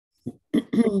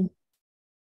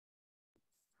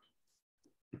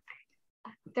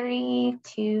Three,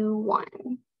 two,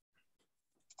 one.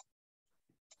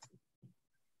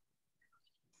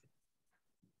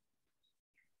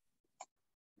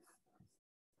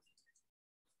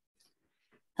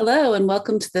 Hello, and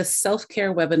welcome to this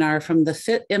self-care webinar from the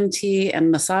FitMT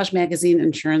and Massage Magazine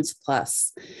Insurance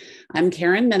Plus. I'm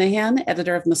Karen Minahan,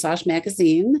 editor of Massage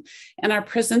Magazine, and our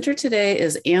presenter today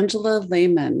is Angela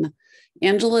Lehman.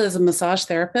 Angela is a massage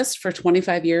therapist for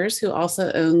 25 years who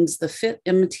also owns the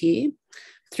FitMT,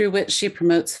 through which she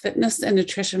promotes fitness and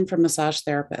nutrition for massage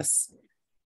therapists.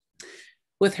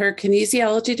 With her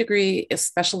kinesiology degree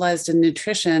specialized in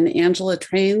nutrition, Angela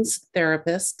trains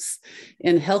therapists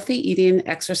in healthy eating,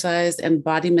 exercise, and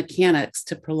body mechanics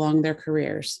to prolong their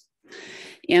careers.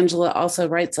 Angela also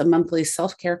writes a monthly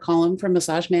self-care column for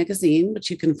Massage Magazine,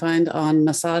 which you can find on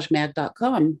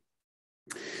massagemag.com.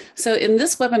 So in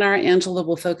this webinar, Angela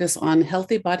will focus on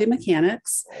healthy body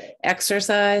mechanics,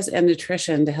 exercise, and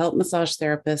nutrition to help massage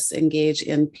therapists engage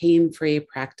in pain-free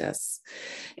practice.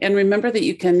 And remember that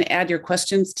you can add your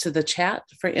questions to the chat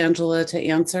for Angela to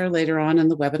answer later on in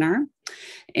the webinar.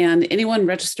 And anyone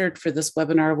registered for this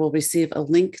webinar will receive a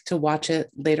link to watch it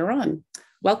later on.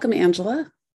 Welcome,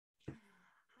 Angela.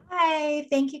 Hi,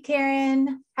 thank you,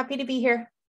 Karen. Happy to be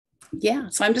here. Yeah,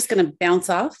 so I'm just going to bounce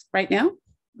off right now.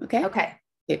 Okay.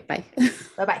 Okay, bye.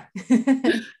 Bye-bye.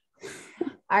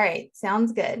 All right,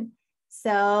 sounds good.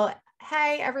 So,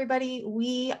 hey, everybody,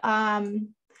 we're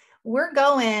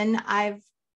going. I've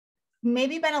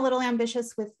maybe been a little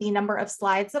ambitious with the number of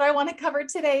slides that I want to cover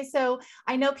today. So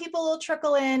I know people will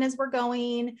trickle in as we're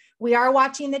going. We are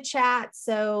watching the chat.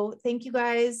 So thank you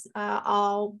guys.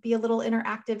 I'll be a little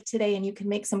interactive today and you can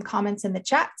make some comments in the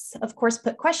chats. Of course,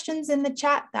 put questions in the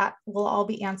chat that will all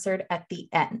be answered at the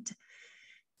end.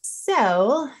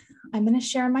 So I'm going to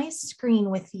share my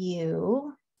screen with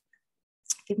you.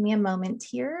 Give me a moment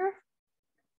here.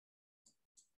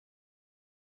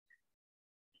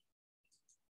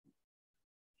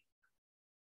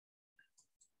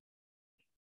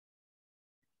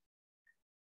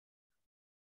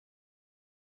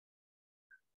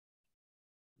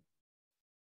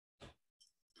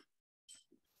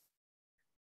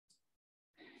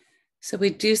 So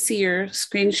we do see your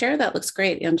screen share. That looks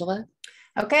great, Angela.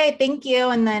 Okay, thank you.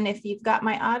 And then if you've got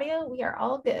my audio, we are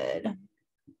all good.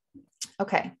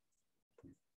 Okay.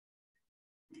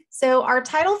 So our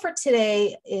title for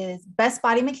today is Best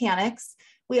Body Mechanics.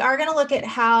 We are going to look at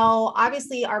how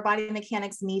obviously our body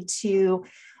mechanics need to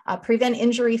prevent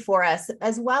injury for us,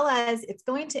 as well as it's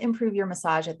going to improve your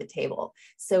massage at the table.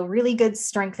 So really good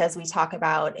strength as we talk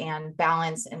about, and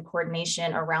balance and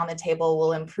coordination around the table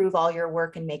will improve all your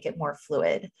work and make it more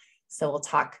fluid. So we'll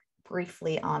talk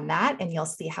briefly on that and you'll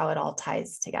see how it all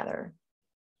ties together.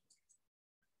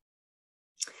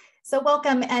 So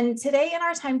welcome. And today in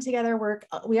our time together work,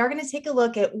 we are going to take a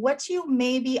look at what you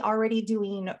may be already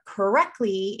doing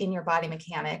correctly in your body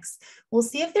mechanics. We'll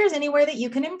see if there's anywhere that you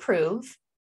can improve,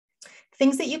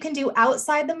 things that you can do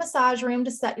outside the massage room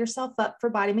to set yourself up for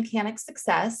body mechanics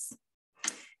success.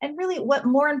 And really, what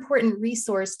more important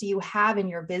resource do you have in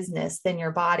your business than your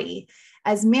body?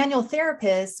 As manual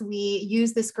therapists, we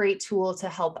use this great tool to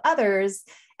help others,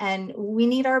 and we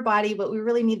need our body, but we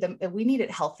really need them. We need it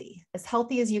healthy. As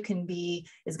healthy as you can be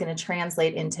is going to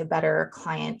translate into better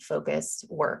client-focused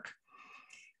work.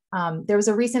 There was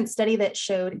a recent study that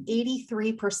showed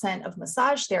 83% of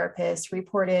massage therapists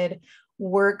reported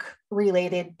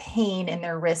work-related pain in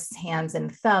their wrists, hands,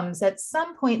 and thumbs at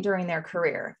some point during their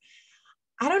career.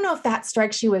 I don't know if that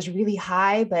strikes you as really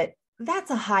high, but that's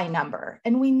a high number.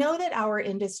 And we know that our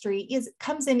industry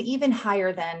comes in even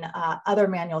higher than other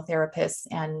manual therapists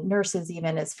and nurses,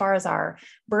 even as far as our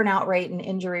burnout rate and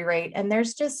injury rate. And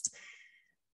there's just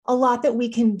a lot that we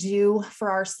can do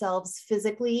for ourselves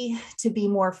physically to be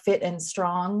more fit and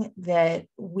strong, that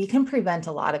we can prevent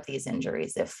a lot of these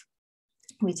injuries if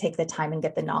we take the time and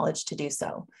get the knowledge to do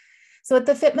so. So at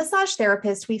the Fit Massage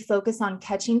Therapist, we focus on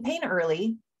catching pain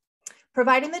early,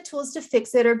 providing the tools to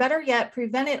fix it, or better yet,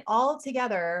 prevent it all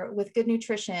together with good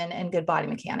nutrition and good body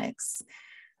mechanics.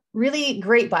 Really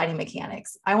great body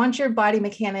mechanics. I want your body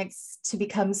mechanics to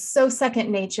become so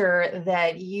second nature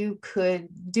that you could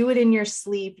do it in your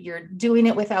sleep. You're doing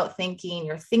it without thinking.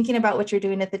 You're thinking about what you're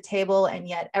doing at the table, and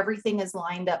yet everything is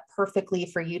lined up perfectly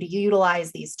for you to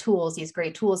utilize these tools, these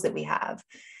great tools that we have.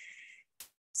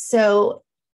 So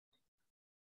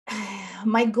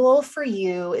my goal for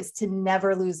you is to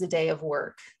never lose a day of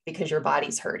work because your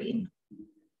body's hurting.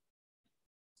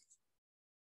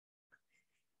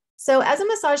 So as a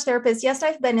massage therapist, yes,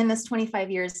 I've been in this 25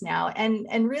 years now.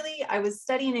 And really, I was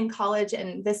studying in college,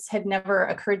 and this had never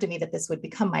occurred to me that this would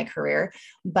become my career.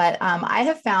 But I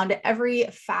have found every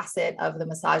facet of the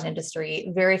massage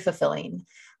industry very fulfilling.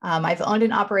 I've owned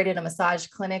and operated a massage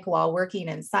clinic while working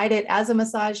inside it as a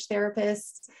massage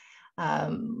therapist.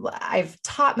 I've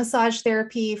taught massage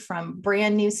therapy from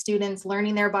brand new students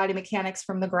learning their body mechanics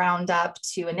from the ground up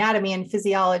to anatomy and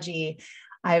physiology.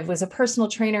 I was a personal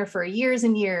trainer for years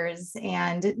and years,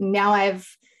 and now I've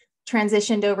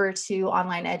transitioned over to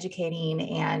online educating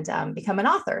and become an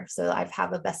author. So I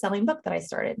have a best-selling book that I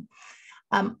started.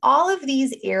 All of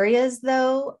these areas,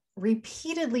 though,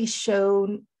 repeatedly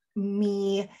showed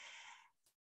me,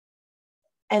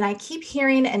 and I keep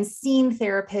hearing and seeing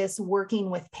therapists working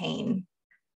with pain.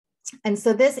 And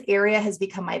so this area has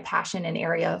become my passion and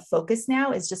area of focus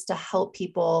now, is just to help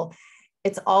people.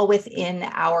 It's all within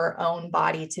our own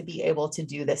body to be able to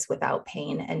do this without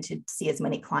pain and to see as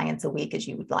many clients a week as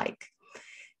you would like.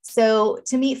 So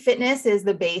to me, fitness is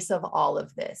the base of all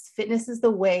of this. Fitness is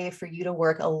the way for you to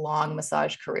work a long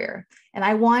massage career. And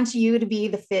I want you to be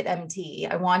the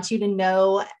FitMT. I want you to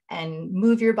know and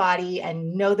move your body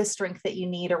and know the strength that you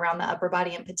need around the upper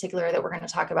body in particular that we're going to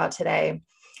talk about today.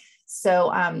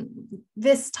 So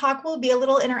this talk will be a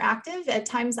little interactive. At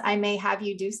times I may have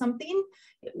you do something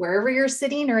wherever you're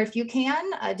sitting, or if you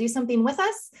can, do something with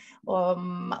us.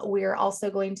 We're also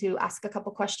going to ask a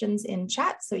couple questions in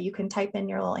chat, so you can type in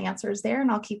your little answers there, and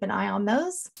I'll keep an eye on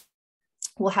those.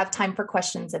 We'll have time for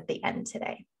questions at the end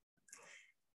today.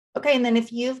 Okay, and then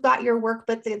if you've got your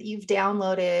workbook that you've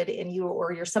downloaded and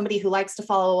you're somebody who likes to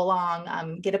follow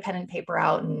along, get a pen and paper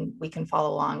out and we can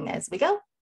follow along as we go.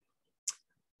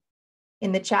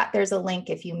 In the chat, there's a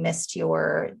link if you missed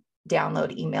your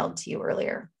download emailed to you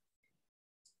earlier.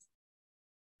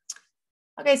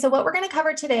 Okay, so what we're going to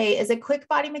cover today is a quick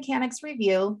body mechanics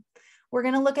review. We're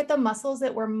going to look at the muscles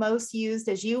that were most used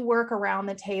as you work around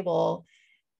the table,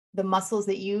 the muscles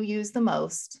that you use the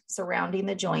most surrounding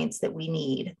the joints that we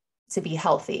need to be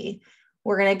healthy.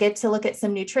 We're going to get to look at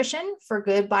some nutrition for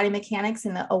good body mechanics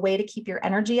and a way to keep your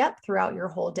energy up throughout your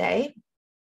whole day.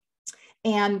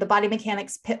 And the body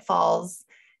mechanics pitfalls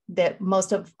that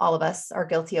most of all of us are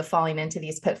guilty of falling into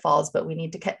these pitfalls, but we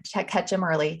need to catch them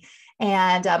early.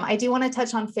 And I do want to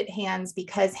touch on fit hands,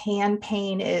 because hand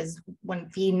pain is one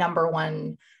of the number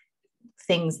one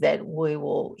things that we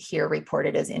will hear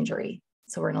reported as injury.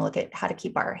 So we're going to look at how to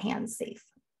keep our hands safe.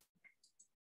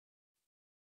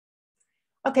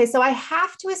 Okay, so I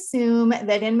have to assume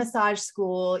that in massage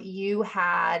school, you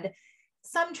had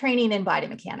some training in body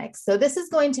mechanics. So this is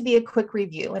going to be a quick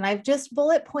review, and I've just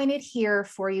bullet pointed here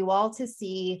for you all to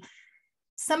see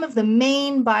some of the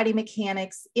main body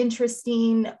mechanics,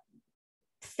 interesting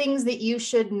things that you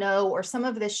should know, or some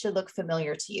of this should look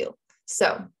familiar to you.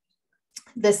 So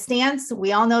the stance,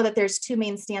 we all know that there's two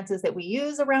main stances that we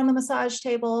use around the massage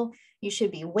table. You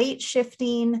should be weight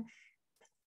shifting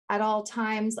at all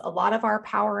times. A lot of our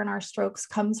power in our strokes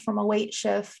comes from a weight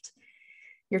shift.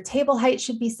 Your table height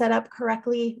should be set up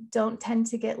correctly. Don't tend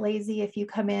to get lazy if you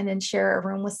come in and share a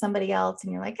room with somebody else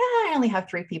and you're like, I only have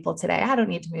 3 people today. I don't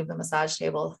need to move the massage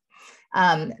table.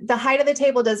 The height of the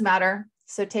table does matter,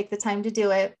 so take the time to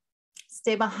do it.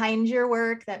 Stay behind your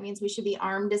work. That means we should be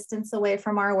arm distance away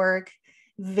from our work.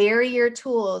 Vary your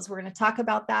tools. We're going to talk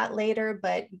about that later,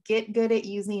 but get good at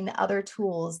using other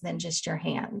tools than just your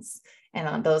hands. And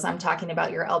on those, I'm talking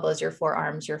about your elbows, your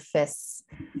forearms, your fists.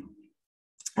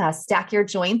 Stack your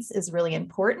joints is really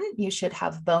important. You should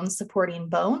have bone supporting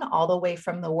bone all the way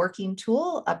from the working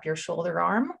tool up your shoulder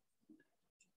arm.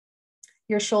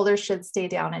 Your shoulders should stay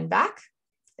down and back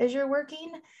as you're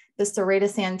working. The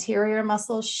serratus anterior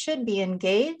muscle should be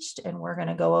engaged, and we're going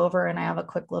to go over, and I have a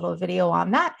quick little video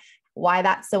on that, why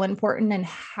that's so important and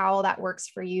how that works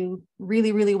for you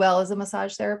really, really well as a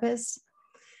massage therapist.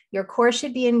 Your core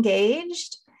should be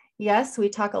engaged. Yes, we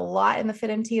talk a lot in the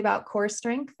FitMT about core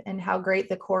strength and how great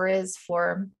the core is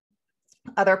for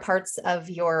other parts of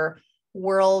your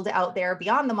world out there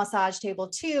beyond the massage table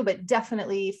too, but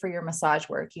definitely for your massage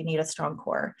work, you need a strong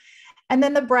core. And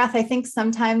then the breath, I think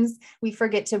sometimes we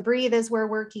forget to breathe as we're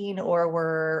working, or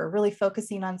we're really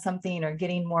focusing on something or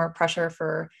getting more pressure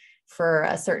for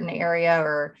a certain area,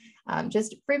 or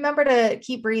just remember to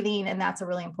keep breathing. And that's a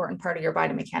really important part of your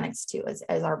body mechanics too, as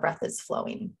our breath is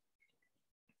flowing.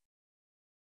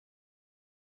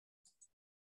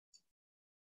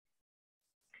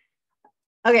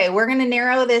 Okay, we're going to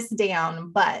narrow this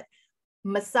down, but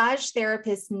Massage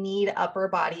therapists need upper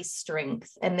body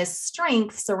strength, and this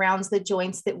strength surrounds the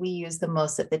joints that we use the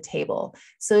most at the table.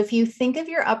 So if you think of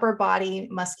your upper body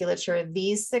musculature,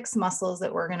 these 6 muscles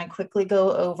that we're going to quickly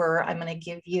go over, I'm going to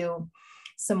give you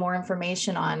some more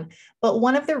information on. But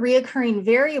one of the reoccurring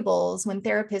variables when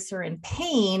therapists are in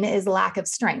pain is lack of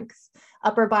strength.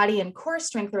 Upper body and core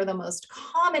strength are the most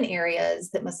common areas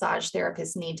that massage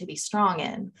therapists need to be strong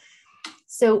in.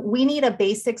 So we need a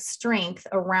basic strength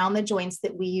around the joints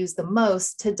that we use the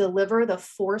most to deliver the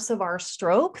force of our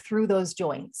stroke through those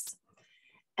joints.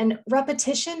 And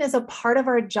repetition is a part of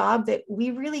our job that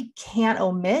we really can't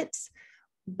omit,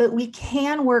 but we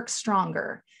can work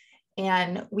stronger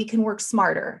and we can work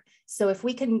smarter. So if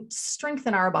we can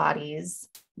strengthen our bodies,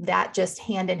 that just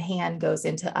hand in hand goes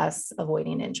into us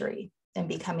avoiding injury and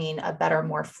becoming a better,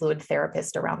 more fluid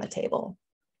therapist around the table.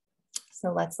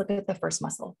 So let's look at the first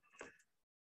muscle.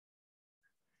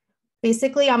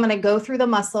 Basically, I'm going to go through the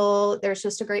muscle. There's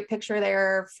just a great picture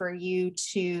there for you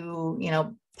to,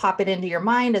 pop it into your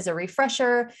mind as a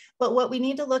refresher. But what we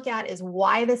need to look at is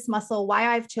why this muscle,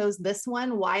 why I've chose this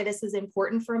one, why this is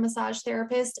important for a massage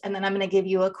therapist. And then I'm going to give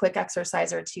you a quick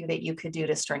exercise or 2 that you could do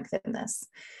to strengthen this.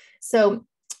 So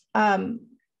a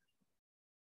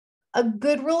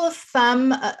good rule of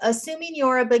thumb, assuming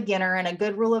you're a beginner, and a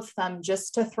good rule of thumb,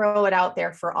 just to throw it out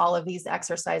there for all of these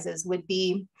exercises, would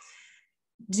be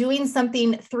doing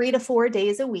something 3 to 4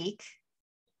 days a week.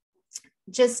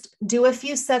 Just do a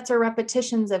few sets or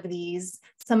repetitions of these.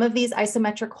 Some of these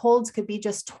isometric holds could be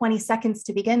just 20 seconds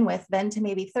to begin with, then to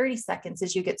maybe 30 seconds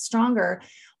as you get stronger.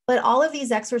 But all of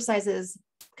these exercises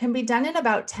can be done in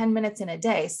about 10 minutes in a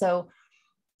day. So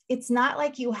it's not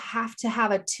like you have to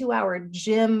have a 2-hour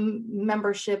gym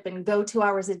membership and go 2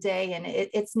 hours a day. And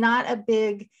it's not a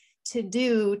big to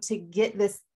do to get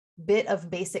this bit of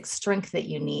basic strength that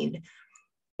you need.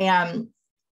 And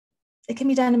it can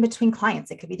be done in between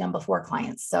clients. It could be done before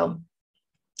clients. So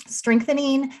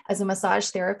strengthening as a massage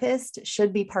therapist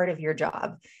should be part of your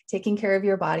job. Taking care of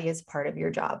your body is part of your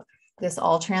job. This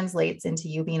all translates into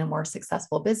you being a more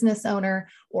successful business owner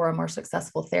or a more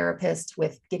successful therapist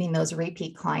with getting those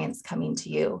repeat clients coming to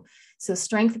you. So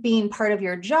strength being part of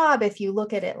your job, if you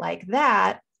look at it like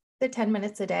that, the 10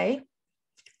 minutes a day,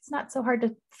 it's not so hard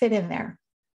to fit in there.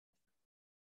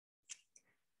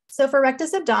 So for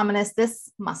rectus abdominis,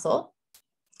 this muscle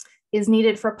is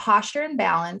needed for posture and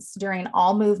balance during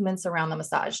all movements around the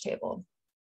massage table.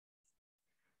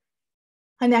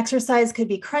 An exercise could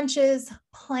be crunches,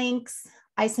 planks,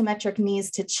 isometric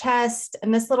knees to chest.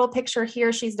 And this little picture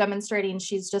here, she's demonstrating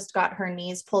she's just got her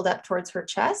knees pulled up towards her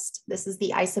chest. This is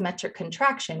the isometric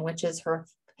contraction, which is her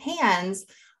hands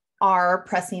are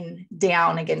pressing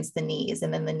down against the knees,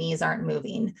 and then the knees aren't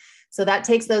moving. So that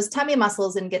takes those tummy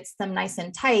muscles and gets them nice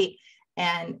and tight.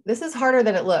 And this is harder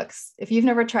than it looks. If you've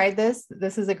never tried this,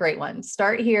 this is a great one.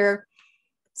 Start here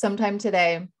sometime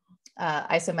today,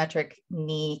 isometric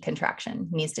knee contraction,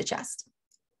 knees to chest.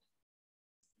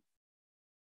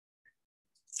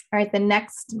 All right, the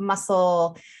next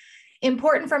muscle,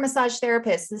 important for massage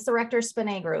therapists, this erector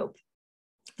spinae group.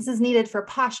 This is needed for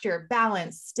posture,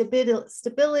 balance,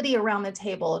 stability around the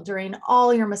table during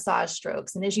all your massage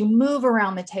strokes. And as you move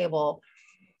around the table,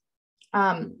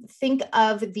 think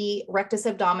of the rectus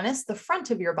abdominis, the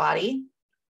front of your body,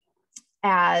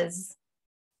 as,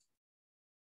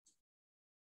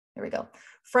 there we go,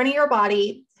 front of your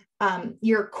body,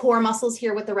 your core muscles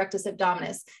here with the rectus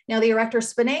abdominis. Now the erector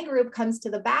spinae group comes to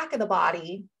the back of the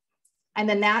body, and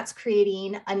then that's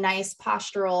creating a nice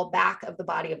postural back of the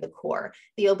body of the core.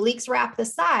 The obliques wrap the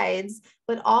sides,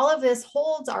 but all of this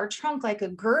holds our trunk like a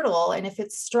girdle. And if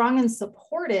it's strong and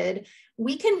supported,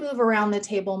 we can move around the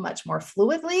table much more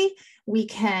fluidly. We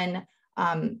can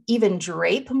even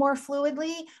drape more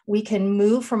fluidly. We can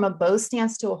move from a bow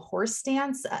stance to a horse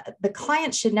stance. The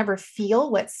client should never feel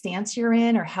what stance you're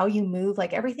in or how you move.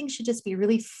 Like everything should just be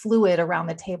really fluid around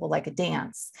the table like a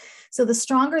dance. So the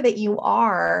stronger that you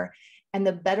are, and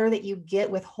the better that you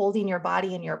get with holding your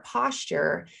body in your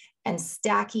posture and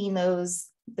stacking those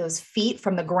feet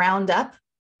from the ground up,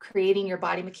 creating your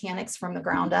body mechanics from the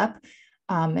ground up,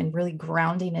 and really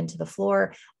grounding into the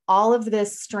floor. All of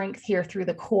this strength here through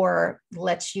the core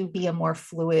lets you be a more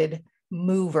fluid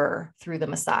mover through the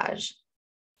massage.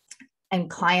 And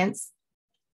clients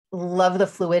love the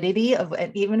fluidity of,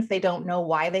 and even if they don't know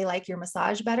why they like your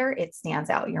massage better, it stands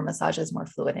out. Your massage is more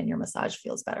fluid and your massage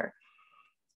feels better.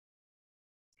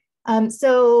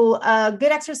 So a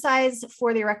good exercise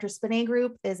for the erector spinae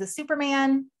group is a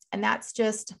Superman, and that's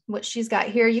just what she's got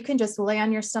here. You can just lay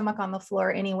on your stomach on the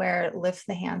floor anywhere, lift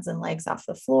the hands and legs off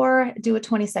the floor, do a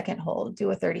 20-second hold,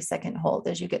 do a 30-second hold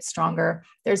as you get stronger.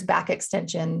 There's back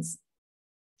extensions.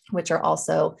 which are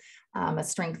also a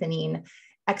strengthening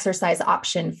exercise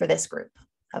option for this group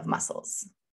of muscles.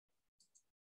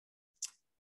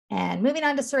 And moving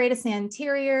on to serratus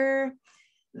anterior,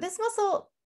 this muscle,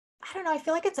 I don't know, I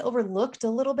feel like it's overlooked a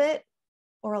little bit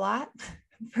or a lot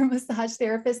for massage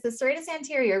therapists. The serratus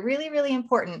anterior, really, really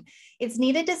important. It's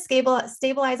needed to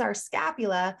stabilize our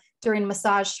scapula during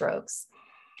massage strokes.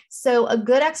 So a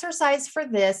good exercise for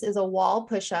this is a wall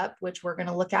push-up, which we're going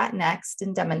to look at next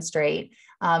and demonstrate.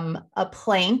 A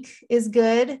plank is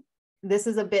good. This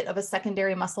is a bit of a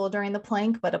secondary muscle during the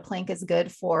plank, but a plank is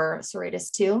good for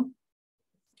serratus too.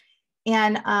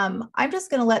 And I'm just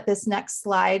going to let this next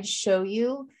slide show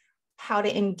you how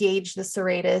to engage the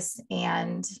serratus,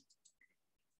 and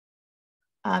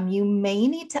you may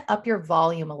need to up your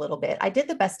volume a little bit. I did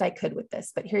the best I could with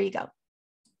this, but here you go.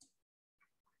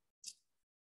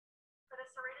 For the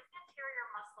serratus anterior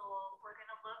muscle, we're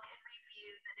going to look and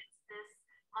review that it's this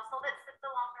muscle that sits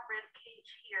along the rib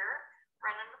cage here,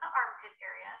 right under the armpit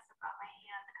area. So I've got my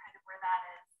hand kind of where that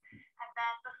is. And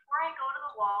then before I go to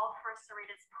the wall for a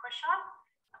serratus push-up,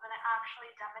 I'm going to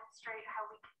actually demonstrate how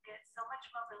we can get so much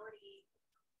mobility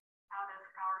out of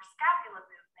our scapula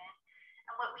movement.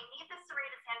 And what we need the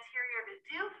serratus anterior to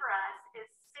do for us is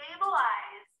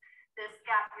stabilize this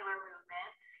scapular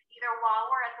movement, either while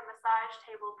we're at the massage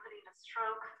table putting a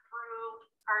stroke through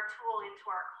our tool into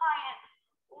our client,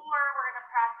 or we're going to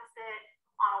practice it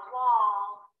on a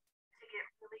wall to get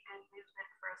really good movement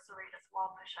for a serratus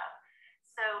wall push-up.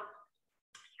 So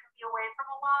you can be away from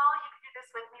a wall. You can do this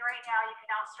with me right now. You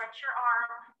can outstretch your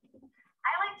arm.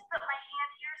 I like to put my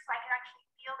hand here so I can actually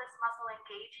feel this muscle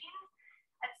engaging.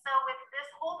 And so with this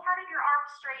whole part of your arm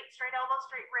straight, straight elbow,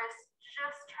 straight wrist,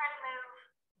 just try to move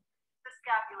the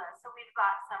scapula. So we've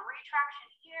got some retraction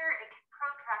here. It can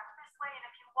protract this way. And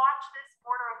if you watch this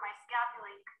border of my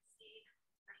scapula, you can see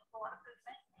there's a whole lot of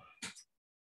movement.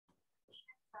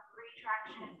 Some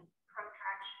retraction,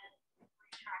 protraction,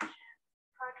 retraction,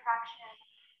 protraction.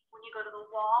 When you go to the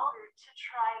wall to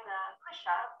try the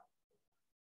push-up,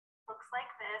 looks like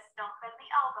this. Don't bend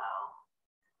the elbow.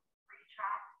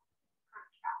 Retract,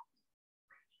 protract,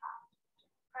 retract,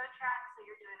 protract. So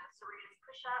you're doing a serratus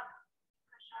push-up,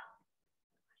 push-up,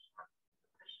 push-up,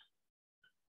 push-up.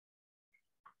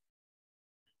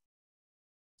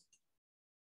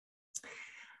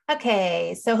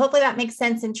 Okay, so hopefully that makes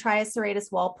sense, and try a serratus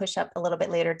wall push-up a little bit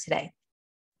later today.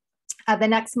 The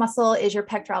next muscle is your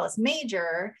pectoralis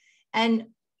major and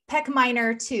pec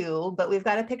minor too, but we've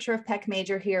got a picture of pec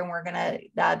major here, and we're gonna,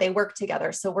 they work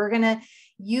together. So we're gonna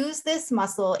use this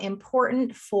muscle,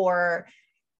 important for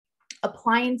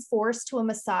applying force to a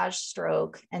massage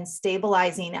stroke and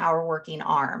stabilizing our working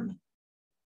arm.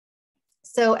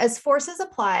 So as force is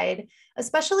applied,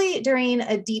 especially during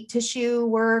a deep tissue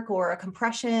work or a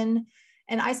compression,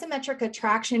 an isometric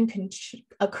attraction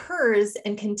occurs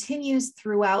and continues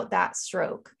throughout that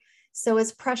stroke. So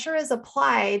as pressure is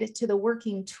applied to the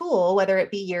working tool, whether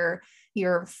it be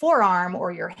your forearm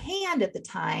or your hand at the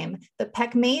time, the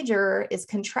pec major is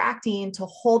contracting to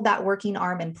hold that working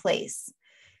arm in place.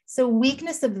 So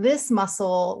weakness of this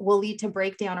muscle will lead to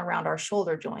breakdown around our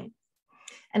shoulder joint.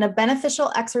 And a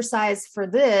beneficial exercise for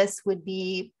this would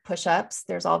be push-ups.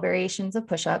 There's all variations of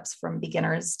push-ups from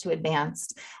beginners to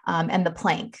advanced, and the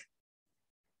plank.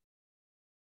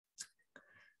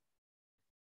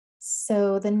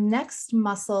 So the next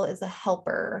muscle is a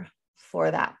helper for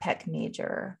that pec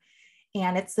major,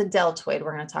 and it's the deltoid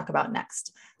we're going to talk about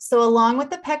next. So along with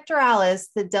the pectoralis,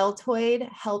 the deltoid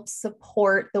helps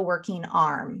support the working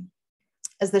arm.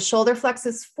 As the shoulder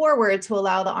flexes forward to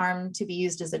allow the arm to be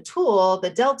used as a tool,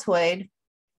 the deltoid,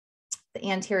 the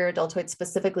anterior deltoid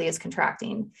specifically, is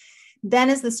contracting. Then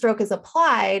as the stroke is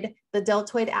applied, the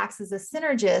deltoid acts as a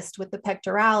synergist with the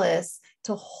pectoralis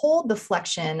to hold the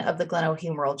flexion of the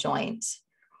glenohumeral joint.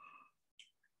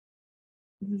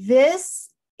 This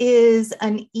is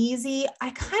an easy, I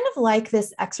kind of like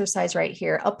this exercise right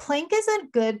here. A plank is a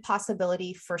good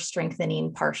possibility for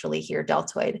strengthening partially here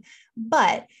deltoid,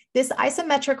 but this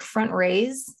isometric front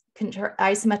raise,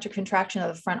 isometric contraction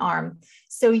of the front arm.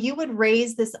 So you would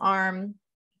raise this arm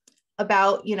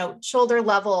about, shoulder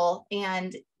level,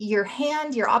 and your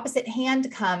hand, your opposite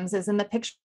hand comes, as in the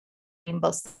picture, on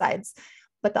both sides,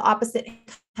 but the opposite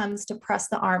comes to press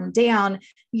the arm down.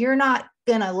 You're not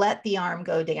gonna let the arm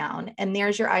go down, and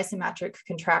there's your isometric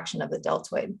contraction of the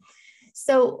deltoid.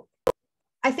 So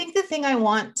I think the thing I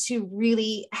want to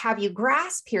really have you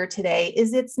grasp here today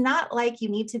is it's not like you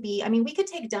need to be, we could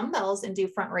take dumbbells and do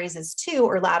front raises too,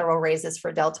 or lateral raises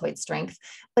for deltoid strength,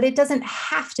 but it doesn't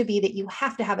have to be that you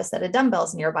have to have a set of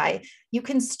dumbbells nearby. You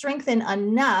can strengthen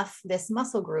enough this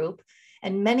muscle group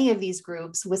and many of these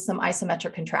groups with some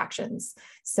isometric contractions.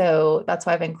 So that's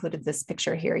why I've included this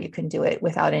picture here. You can do it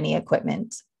without any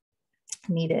equipment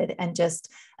needed. And just,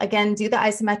 again, do the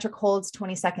isometric holds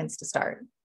 20 seconds to start.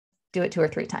 Do it 2 or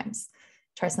 3 times.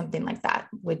 Try something like that.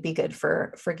 Would be good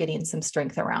for getting some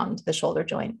strength around the shoulder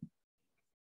joint.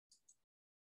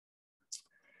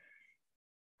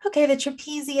 Okay, the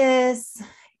trapezius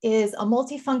is a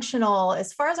multifunctional.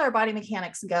 As far as our body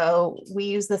mechanics go, we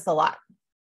use this a lot.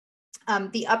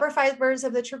 The upper fibers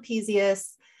of the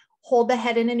trapezius hold the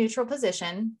head in a neutral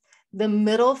position. The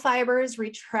middle fibers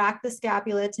retract the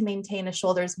scapula to maintain a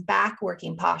shoulders back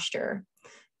working posture.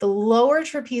 The lower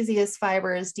trapezius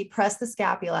fibers depress the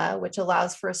scapula, which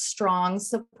allows for a strong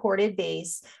supported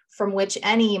base from which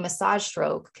any massage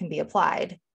stroke can be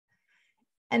applied.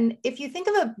 And if you think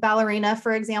of a ballerina,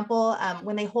 for example,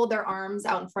 when they hold their arms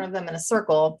out in front of them in a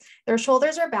circle, their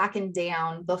shoulders are back and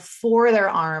down before their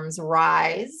arms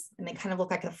rise, and they kind of look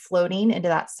like they're floating into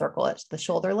that circle at the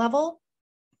shoulder level.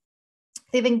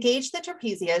 They've engaged the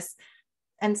trapezius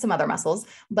and some other muscles,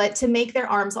 but to make their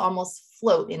arms almost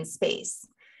float in space.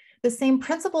 The same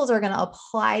principles are going to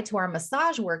apply to our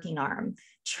massage working arm.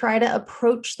 Try to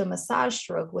approach the massage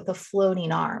stroke with a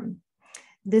floating arm.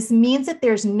 This means that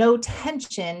there's no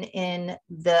tension in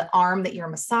the arm that you're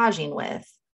massaging with.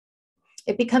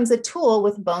 It becomes a tool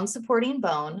with bone supporting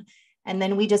bone, and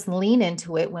then we just lean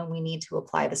into it when we need to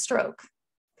apply the stroke.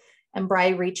 And by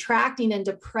retracting and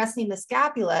depressing the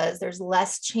scapulas, there's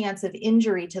less chance of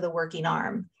injury to the working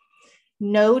arm.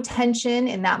 No tension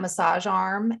in that massage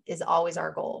arm is always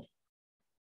our goal.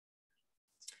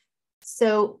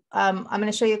 So I'm going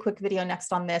to show you a quick video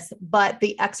next on this, but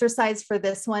the exercise for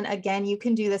this one, again, you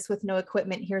can do this with no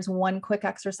equipment. Here's one quick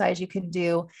exercise you can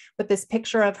do with this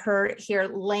picture of her here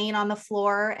laying on the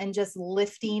floor and just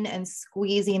lifting and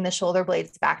squeezing the shoulder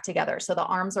blades back together. So the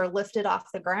arms are lifted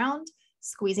off the ground,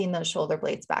 squeezing those shoulder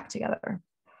blades back together.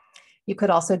 You could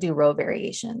also do row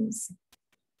variations.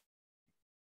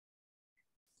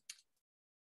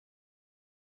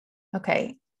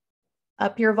 Okay.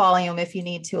 Up your volume if you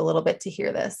need to a little bit to hear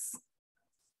this.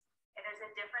 And there's a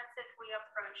difference if we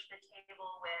approach the table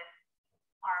with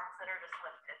arms that are just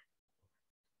lifted.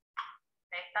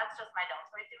 Okay, that's just my don't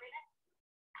way doing it.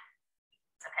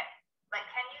 Okay, but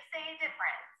can you say a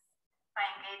difference if I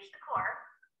engage the core?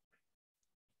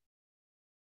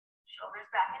 Shoulders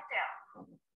back and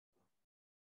down.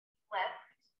 Lift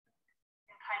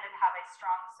and kind of have a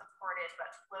strong supported but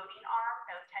floating arm,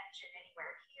 no tension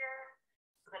anywhere here.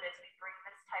 So that as we bring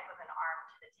this type of an arm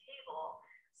to the table,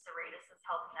 serratus is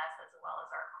helping us as well as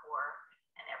our core,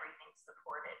 and everything's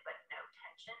supported, but no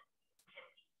tension can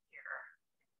be here.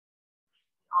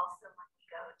 Also, when we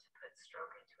go to put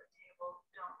stroke into a table,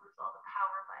 don't lose all the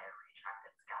power by a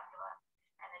retracted scapula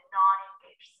and a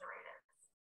non-engaged serratus.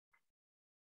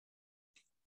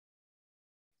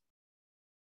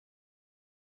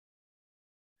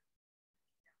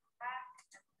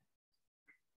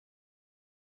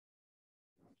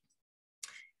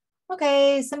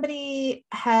 Okay, somebody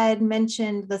had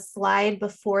mentioned the slide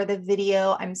before the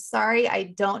video. I'm sorry,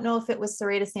 I don't know if it was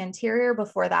serratus anterior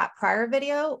before that prior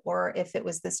video or if it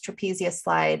was this trapezius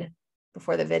slide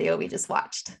before the video we just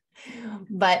watched.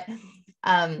 But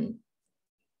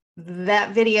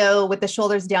that video with the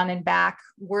shoulders down and back,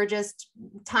 we're just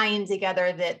tying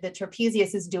together that the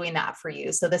trapezius is doing that for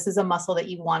you. So this is a muscle that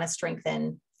you want to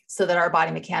strengthen so that our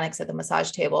body mechanics at the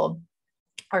massage table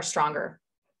are stronger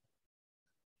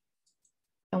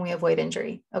and we avoid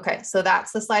injury. Okay, so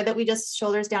that's the slide that we just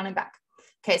shoulders down and back.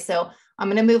 Okay, so I'm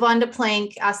going to move on to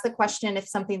plank. Ask the question if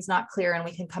something's not clear and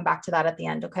we can come back to that at the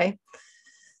end, okay?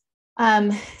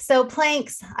 So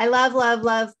planks, I love, love,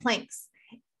 love planks.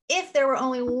 If there were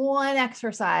only one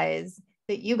exercise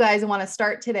that you guys want to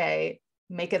start today,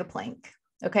 make it a plank.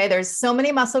 Okay, there's so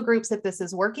many muscle groups that this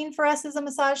is working for us as a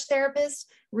massage therapist.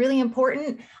 Really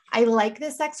important. I like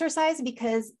this exercise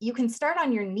because you can start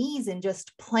on your knees and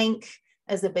just plank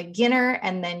as a beginner,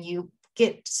 and then you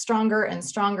get stronger and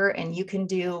stronger, and you can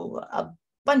do a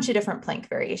bunch of different plank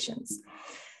variations.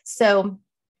 So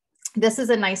this is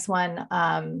a nice one.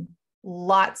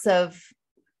 Lots of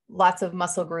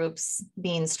muscle groups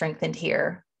being strengthened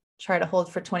here. Try to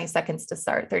hold for 20 seconds to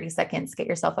start, 30 seconds, get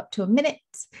yourself up to a minute,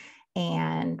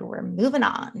 and we're moving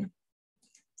on.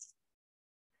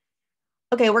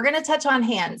 Okay, we're going to touch on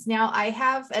hands. Now I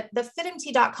have the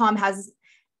FitMT.com has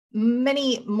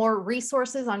many more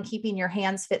resources on keeping your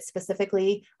hands fit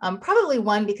specifically. Probably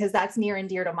one because that's near and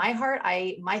dear to my heart.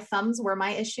 My thumbs were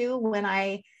my issue when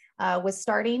I was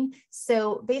starting.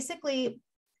 So basically,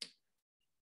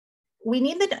 we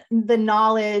need the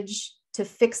knowledge to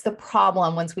fix the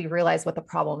problem once we realize what the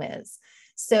problem is.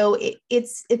 So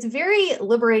it's very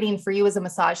liberating for you as a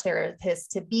massage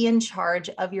therapist to be in charge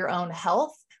of your own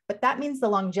health, but that means the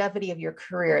longevity of your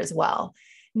career as well.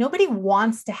 Nobody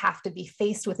wants to have to be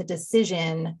faced with a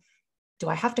decision. Do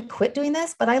I have to quit doing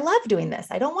this? But I love doing this.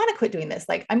 I don't want to quit doing this.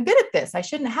 Like, I'm good at this. I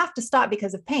shouldn't have to stop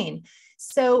because of pain.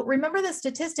 So remember, the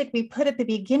statistic we put at the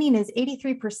beginning is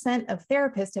 83% of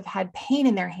therapists have had pain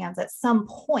in their hands at some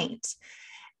point.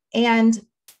 And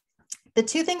the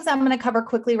two things I'm going to cover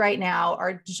quickly right now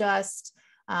are just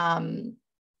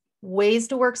ways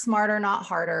to work smarter, not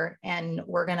harder. And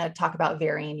we're going to talk about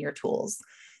varying your tools.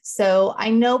 So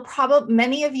I know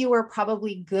many of you are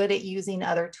probably good at using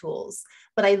other tools,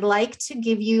 but I'd like to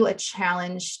give you a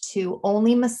challenge to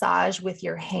only massage with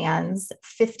your hands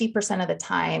 50% of the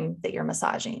time that you're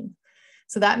massaging.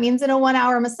 So that means in a 1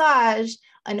 hour massage,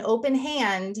 an open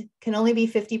hand can only be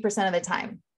 50% of the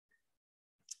time.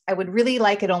 I would really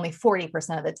like it only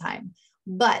 40% of the time.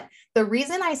 But the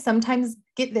reason I sometimes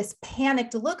get this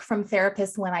panicked look from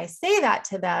therapists when I say that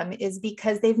to them is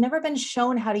because they've never been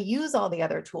shown how to use all the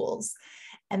other tools.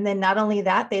 And then not only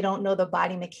that, they don't know the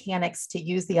body mechanics to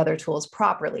use the other tools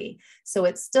properly. So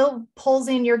it still pulls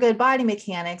in your good body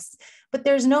mechanics, but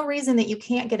there's no reason that you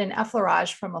can't get an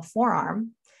effleurage from a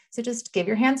forearm. So just give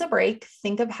your hands a break.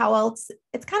 Think of how else,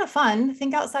 it's kind of fun.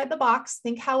 Think outside the box.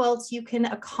 Think how else you can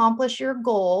accomplish your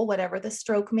goal, whatever the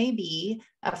stroke may be,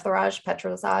 effleurage,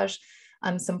 petrissage,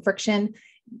 some friction.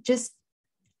 Just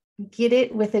get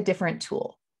it with a different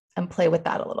tool and play with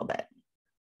that a little bit.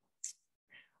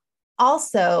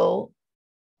 Also,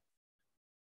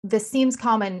 this seems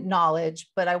common knowledge,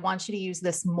 but I want you to use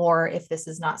this more if this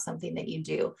is not something that you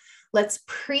do. Let's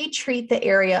pre-treat the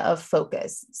area of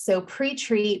focus. So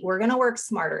pre-treat, we're going to work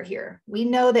smarter here. We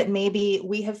know that maybe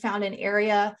we have found an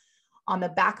area on the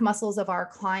back muscles of our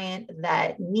client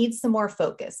that needs some more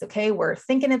focus. Okay, we're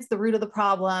thinking it's the root of the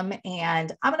problem,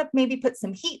 and I'm going to maybe put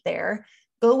some heat there.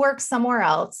 Go work somewhere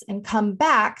else and come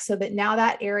back so that now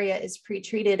that area is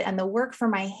pre-treated, and the work for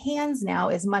my hands now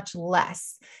is much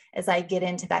less as I get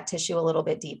into that tissue a little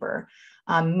bit deeper.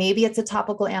 Maybe it's a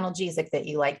topical analgesic that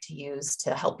you like to use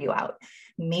to help you out.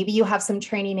 Maybe you have some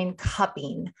training in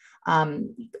cupping,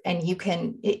 and you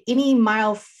can, any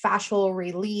myofascial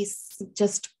release,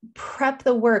 just prep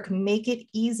the work, make it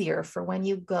easier for when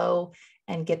you go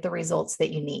and get the results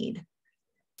that you need.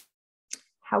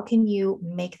 How can you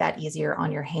make that easier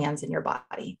on your hands and your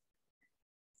body?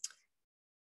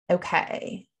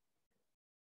 Okay.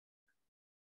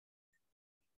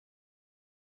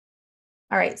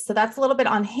 All right, so that's a little bit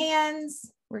on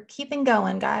hands. We're keeping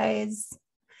going, guys.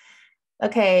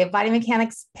 Okay, body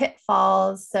mechanics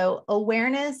pitfalls. So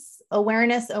awareness,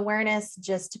 awareness, awareness.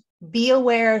 Just be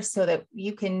aware so that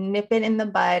you can nip it in the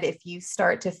bud if you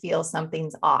start to feel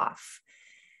something's off.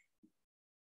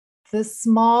 The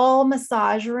small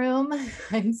massage room,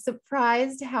 I'm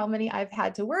surprised how many I've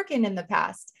had to work in the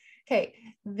past. Okay,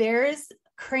 there's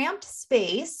cramped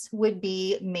space would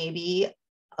be maybe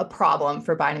a problem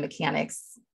for body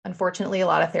mechanics. Unfortunately, a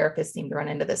lot of therapists seem to run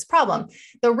into this problem.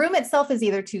 The room itself is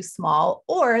either too small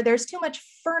or there's too much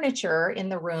furniture in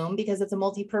the room because it's a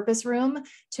multi-purpose room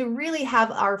to really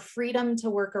have our freedom to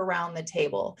work around the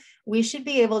table. We should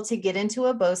be able to get into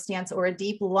a bow stance or a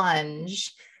deep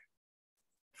lunge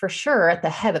for sure at the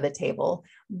head of the table,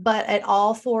 but at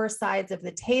all four sides of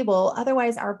the table.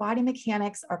 Otherwise, our body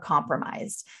mechanics are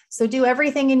compromised. So do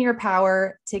everything in your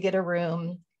power to get a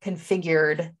room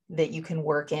configured that you can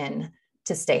work in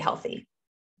to stay healthy.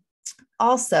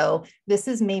 Also, this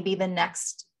is maybe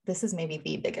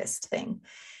the biggest thing,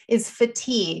 is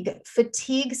fatigue.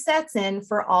 Fatigue sets in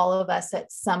for all of us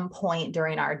at some point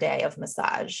during our day of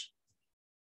massage.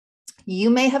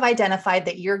 You may have identified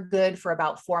that you're good for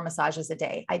about 4 massages a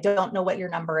day. I don't know what your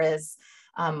number is.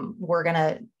 We're going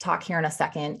to talk here in a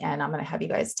second, and I'm going to have you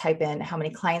guys type in how many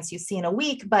clients you see in a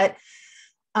week. But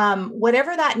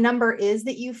whatever that number is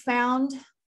that you found,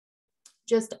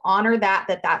 just honor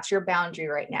that's your boundary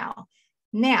right now.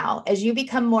 Now, as you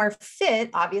become more fit,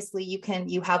 obviously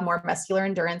you have more muscular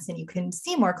endurance and you can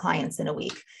see more clients in a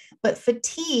week. But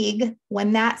fatigue,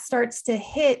 when that starts to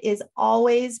hit, is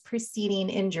always preceding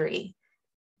injury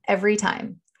every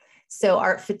time. So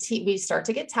our fatigue, we start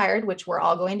to get tired, which we're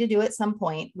all going to do at some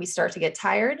point. We start to get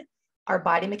tired. Our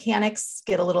body mechanics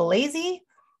get a little lazy.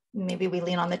 Maybe we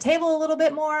lean on the table a little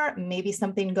bit more. Maybe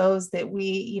something goes that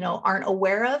we, aren't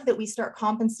aware of, that we start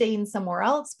compensating somewhere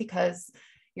else because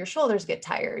your shoulders get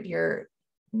tired, your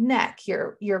neck,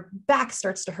 your back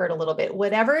starts to hurt a little bit.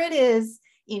 Whatever it is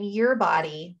in your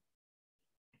body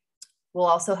will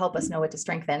also help us know what to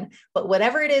strengthen. But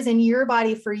whatever it is in your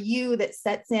body for you that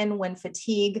sets in when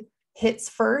fatigue hits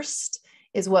first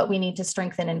is what we need to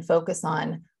strengthen and focus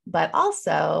on. But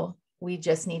also we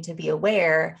just need to be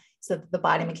aware so that the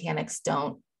body mechanics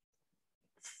don't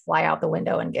fly out the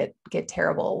window and get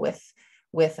terrible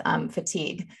with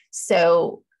fatigue.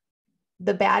 So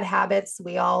the bad habits,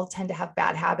 we all tend to have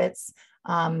bad habits.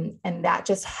 And that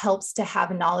just helps to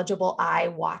have a knowledgeable eye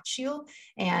watch you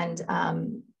and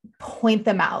point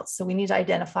them out. So we need to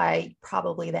identify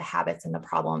probably the habits and the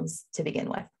problems to begin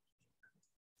with.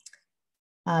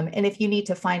 And if you need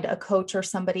to find a coach or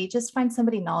somebody, just find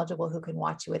somebody knowledgeable who can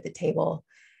watch you at the table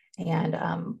and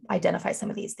identify some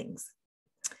of these things.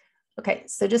 Okay,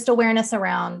 so just awareness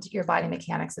around your body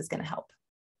mechanics is going to help.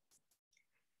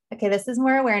 Okay, this is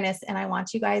more awareness, and I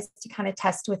want you guys to kind of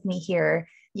test with me here.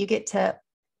 You get to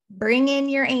bring in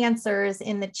your answers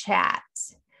in the chat.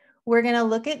 We're going to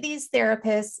look at these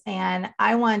therapists, and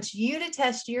I want you to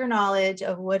test your knowledge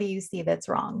of what do you see that's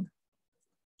wrong.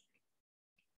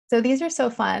 So these are so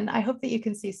fun. I hope that you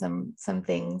can see some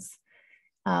things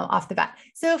off the bat.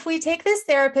 So if we take this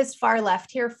therapist far left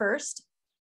here first,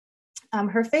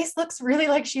 her face looks really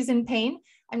like she's in pain.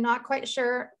 I'm not quite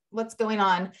sure what's going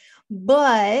on,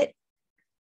 but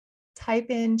type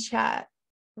in chat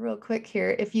real quick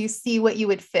here if you see what you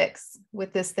would fix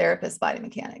with this therapist body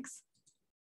mechanics.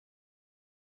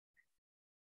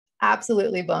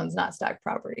 Absolutely bones not stacked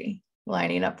properly,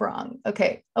 lining up wrong.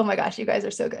 Okay, oh my gosh, you guys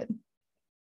are so good.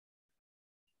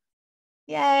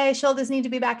 Yay, shoulders need to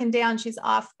be back and down. She's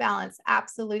off balance,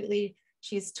 absolutely.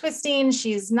 She's twisting,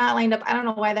 she's not lined up. I don't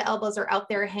know why the elbows are out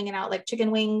there hanging out like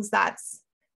chicken wings. That's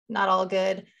not all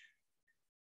good.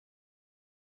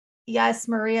 Yes,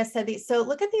 Maria said these. So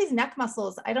look at these neck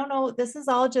muscles. I don't know. This is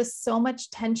all just so much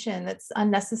tension that's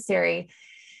unnecessary.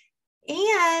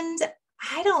 And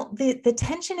the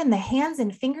tension in the hands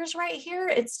and fingers right here,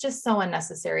 it's just so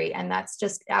unnecessary. And that's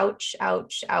just ouch,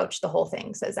 ouch, ouch. The whole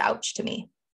thing says ouch to me.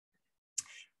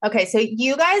 Okay, so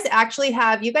you guys actually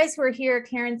have, you guys who are here,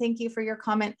 Karen, thank you for your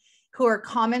comment, who are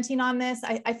commenting on this.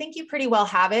 I think you pretty well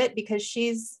have it because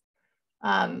she's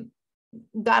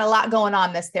got a lot going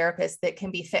on, this therapist, that can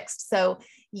be fixed. So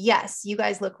yes, you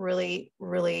guys look really,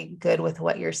 really good with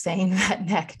what you're saying, that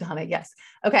neck, Donna, yes.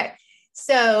 Okay,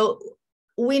 so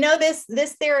we know this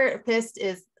therapist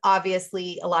is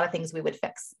obviously a lot of things we would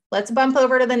fix. Let's bump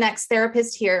over to the next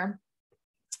therapist here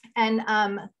and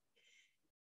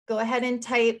go ahead and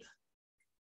type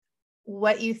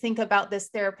what you think about this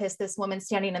therapist, this woman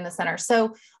standing in the center.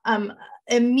 So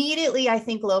immediately I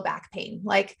think low back pain,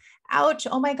 like, ouch,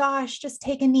 oh my gosh, just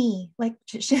take a knee. Like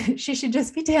she should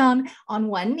just be down on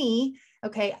one knee.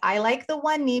 Okay, I like the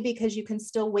one knee because you can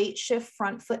still weight shift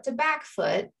front foot to back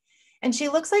foot. And she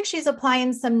looks like she's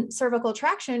applying some cervical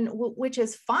traction, which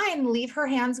is fine. Leave her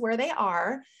hands where they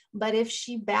are. But if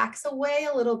she backs away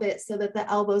a little bit so that the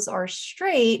elbows are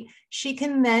straight, she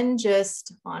can then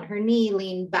just on her knee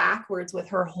lean backwards with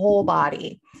her whole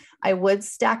body. I would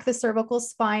stack the cervical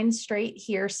spine straight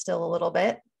here still a little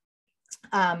bit.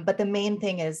 But the main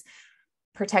thing is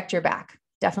protect your back.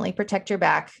 Definitely protect your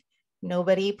back.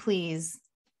 Nobody please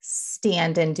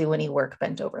stand and do any work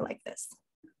bent over like this.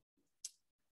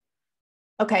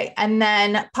 Okay, and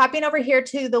then popping over here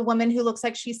to the woman who looks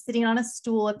like she's sitting on a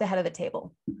stool at the head of the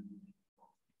table.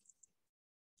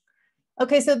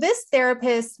 Okay, so this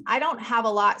therapist, I don't have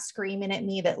a lot screaming at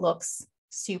me that looks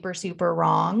super, super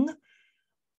wrong,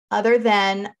 other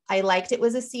than I liked it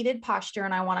was a seated posture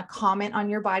and I want to comment on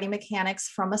your body mechanics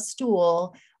from a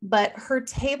stool, but her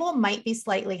table might be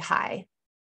slightly high.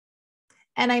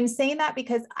 And I'm saying that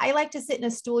because I like to sit in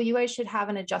a stool. You guys should have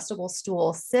an adjustable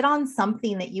stool. Sit on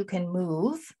something that you can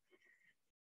move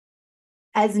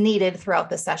as needed throughout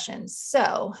the session.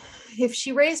 So if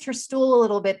she raised her stool a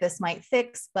little bit, this might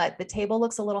fix, but the table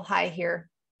looks a little high here.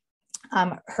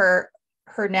 Her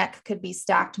neck could be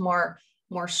stacked more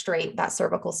straight. That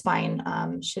cervical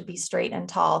spine should be straight and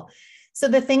tall. So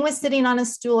the thing with sitting on a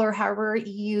stool or however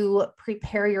you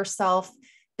prepare yourself,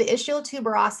 the ischial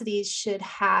tuberosities should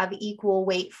have equal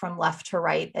weight from left to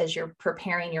right as you're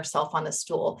preparing yourself on the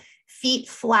stool. Feet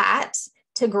flat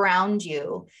to ground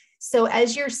you. So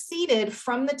as you're seated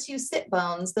from the two sit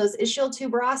bones, those ischial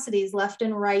tuberosities left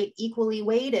and right equally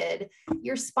weighted,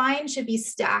 your spine should be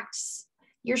stacked.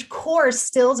 Your core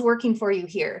still is working for you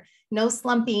here. No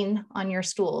slumping on your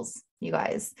stools, you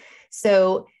guys.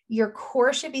 So your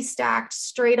core should be stacked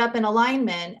straight up in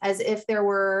alignment as if there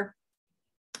were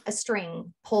a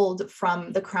string pulled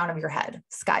from the crown of your head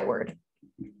skyward.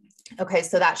 Okay,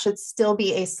 so that should still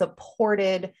be a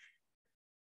supported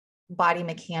body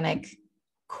mechanic,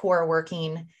 core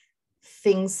working,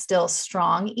 things still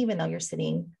strong, even though you're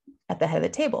sitting at the head of the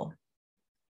table.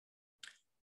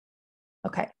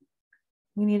 Okay,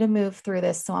 we need to move through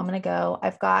this. So I'm going to go.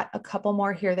 I've got a couple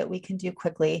more here that we can do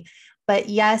quickly. But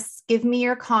yes, give me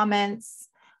your comments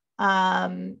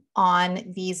on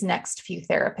these next few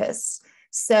therapists.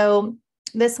 So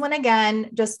this one,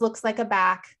 again, just looks like a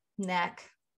back, neck.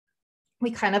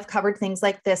 We kind of covered things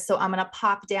like this. So I'm going to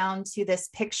pop down to this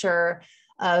picture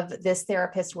of this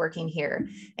therapist working here.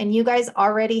 And you guys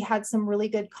already had some really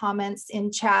good comments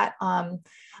in chat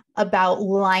about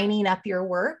lining up your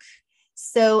work.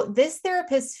 So this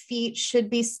therapist's feet should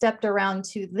be stepped around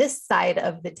to this side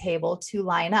of the table to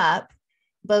line up.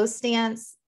 Bow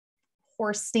stance,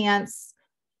 horse stance,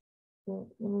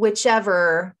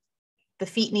 whichever. The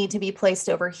feet need to be placed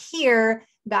over here,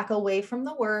 back away from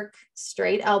the work,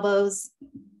 straight elbows.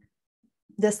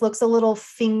 This looks a little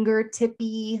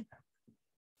fingertippy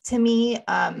to me.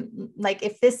 Like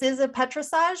if this is a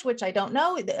petrissage, which I don't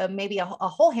know, maybe a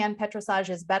whole hand petrissage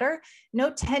is better.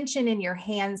 No tension in your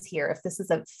hands here. If this is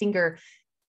a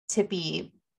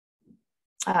fingertippy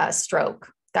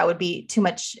stroke, that would be too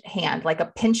much hand, like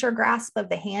a pincher grasp of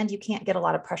the hand. You can't get a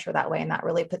lot of pressure that way. And that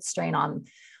really puts strain on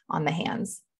the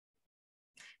hands.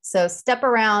 So step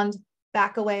around,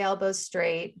 back away, elbows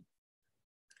straight,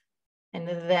 and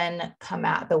then come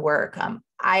at the work.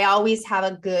 I always have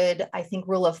a good, I think,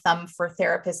 rule of thumb for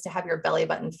therapists to have your belly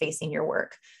button facing your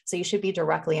work. So you should be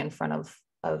directly in front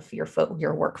of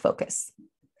your work focus.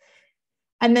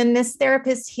 And then this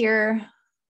therapist here,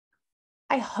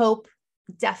 I hope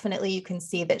definitely you can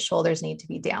see that shoulders need to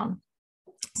be down.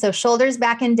 So shoulders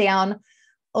back and down,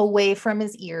 away from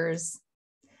his ears.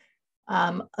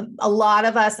 A lot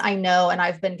of us, I know, and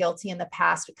I've been guilty in the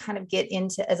past, we kind of get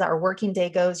into, as our working day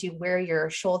goes, you wear your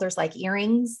shoulders like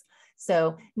earrings.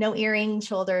 So no earring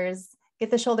shoulders, get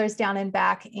the shoulders down and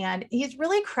back. And he's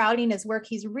really crowding his work.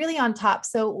 He's really on top.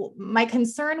 So my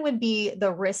concern would be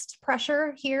the wrist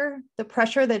pressure here. The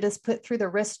pressure that is put through the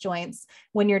wrist joints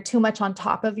when you're too much on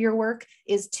top of your work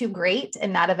is too great.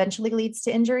 And that eventually leads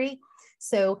to injury.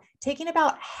 So taking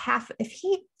about half, if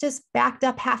he just backed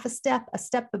up half a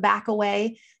step back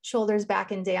away, shoulders back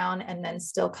and down, and then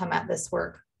still come at this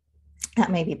work,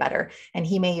 that may be better. And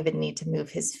he may even need to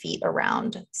move his feet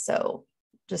around. So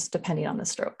just depending on the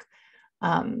stroke.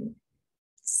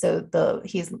 So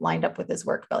he's lined up with his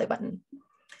work belly button.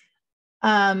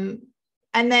 And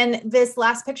then this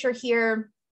last picture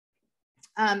here,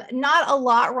 not a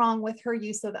lot wrong with her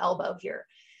use of elbow here,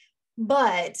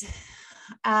 but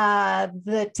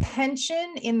the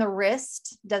tension in the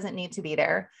wrist doesn't need to be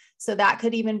there. So that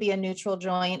could even be a neutral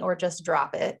joint, or just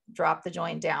drop the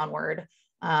joint downward.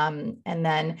 And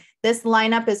then this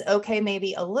lineup is okay,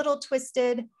 maybe a little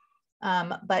twisted,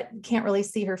 but can't really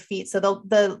see her feet. So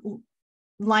the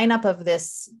lineup of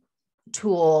this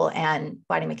tool and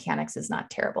body mechanics is not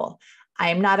terrible.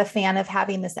 I'm not a fan of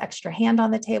having this extra hand on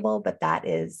the table, but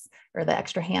or the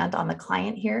extra hand on the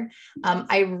client here.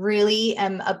 I really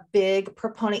am a big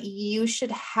proponent. You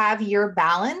should have your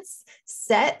balance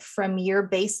set from your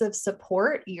base of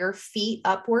support, your feet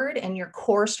upward, and your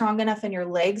core strong enough and your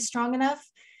legs strong enough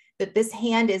that this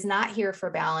hand is not here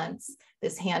for balance.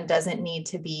 This hand doesn't need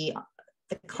to be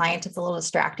the client. It's a little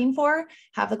distracting for.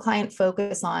 Have the client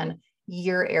focus on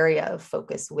your area of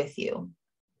focus with you.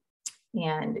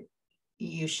 And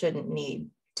you shouldn't need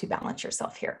to balance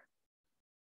yourself here.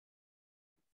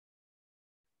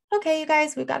 Okay, you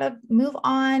guys, we've got to move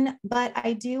on, but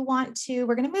I do want to,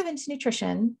 we're going to move into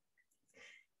nutrition.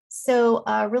 So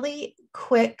really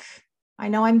quick, I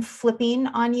know I'm flipping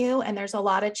on you and there's a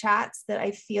lot of chats that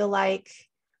I feel like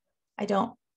I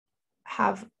don't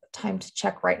have time to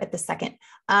check right at the second.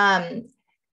 I'm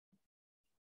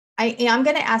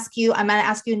going to ask you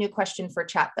a new question for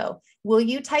chat though. Will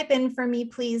you type in for me,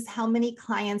 please, how many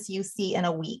clients you see in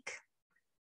a week?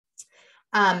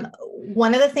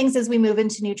 One of the things as we move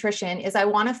into nutrition is I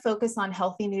want to focus on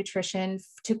healthy nutrition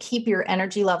to keep your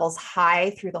energy levels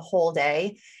high through the whole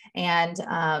day. And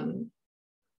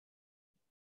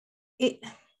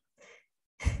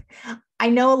I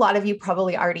know a lot of you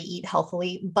probably already eat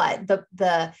healthily, but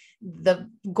the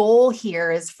goal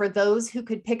here is for those who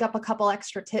could pick up a couple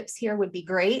extra tips here would be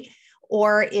great.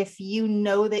 Or if you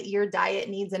know that your diet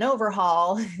needs an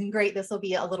overhaul, great, this will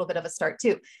be a little bit of a start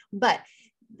too. But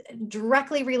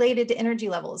directly related to energy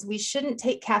levels, we shouldn't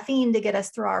take caffeine to get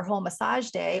us through our whole massage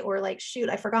day, or like, shoot,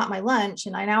 I forgot my lunch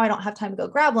and now I don't have time to go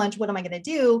grab lunch. What am I going to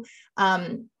do?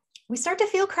 We start to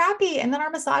feel crappy, and then our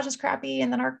massage is crappy,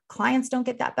 and then our clients don't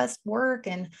get that best work,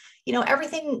 and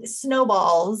everything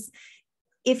snowballs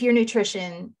if your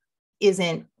nutrition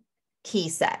isn't key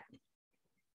set.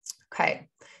 Okay,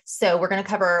 so we're going to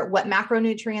cover what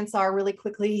macronutrients are really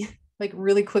quickly. like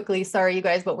really quickly. Sorry, you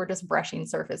guys, but we're just brushing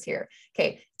surface here.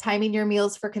 Okay. Timing your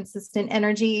meals for consistent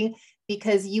energy,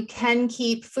 because you can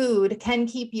keep food,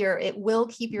 it will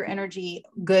keep your energy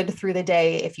good through the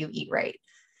day if you eat right.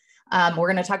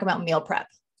 We're going to talk about meal prep.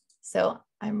 So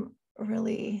I'm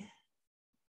really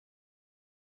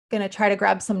going to try to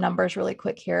grab some numbers really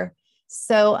quick here.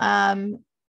 So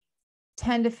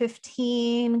 10 to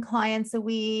 15 clients a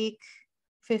week,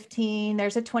 15,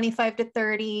 there's a 25 to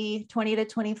 30, 20 to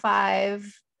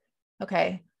 25.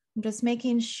 Okay. I'm just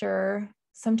making sure.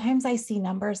 Sometimes I see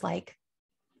numbers like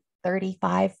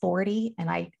 35, 40, and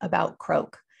I about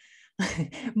croak,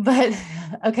 but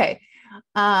okay.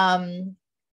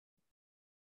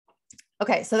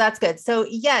 Okay, so that's good. So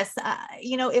yes,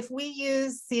 you know, if we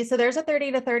use, see, so there's a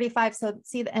 30 to 35. So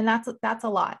see, and that's a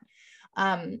lot.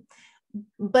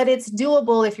 But it's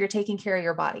doable if you're taking care of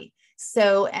your body.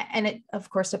 So, and it of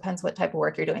course depends what type of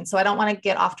work you're doing. So I don't want to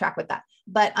get off track with that,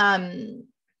 but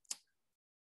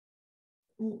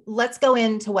let's go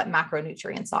into what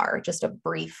macronutrients are. Just a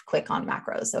brief quick on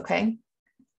macros. Okay.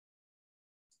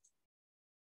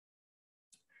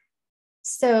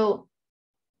 So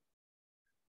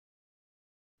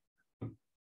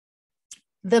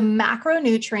the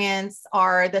macronutrients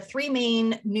are the three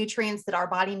main nutrients that our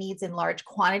body needs in large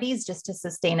quantities just to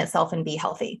sustain itself and be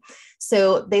healthy.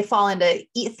 So they fall into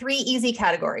three easy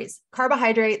categories: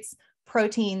 carbohydrates,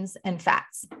 proteins, and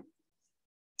fats.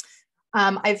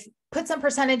 I've put some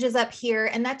percentages up here,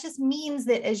 and that just means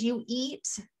that as you eat,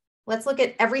 let's look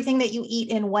at everything that you eat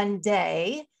in one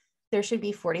day. There should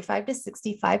be 45 to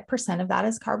 65% of that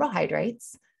is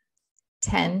carbohydrates,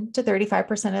 10 to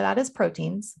 35% of that is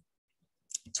proteins,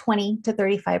 20 to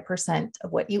 35%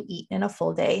 of what you eat in a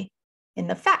full day in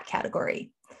the fat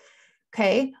category.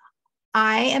 Okay.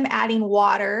 I am adding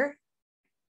water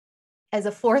as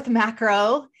a fourth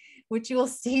macro, which you will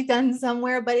see done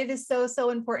somewhere, but it is so, so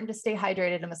important to stay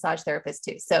hydrated, a massage therapist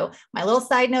too. So my little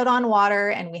side note on water,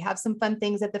 and we have some fun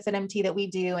things at the FitMT that we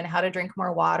do, and how to drink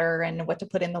more water and what to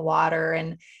put in the water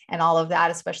and all of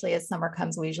that, especially as summer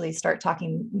comes, we usually start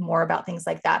talking more about things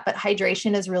like that. But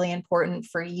hydration is really important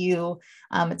for you.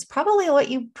 It's probably what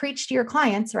you preach to your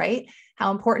clients, right?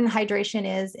 How important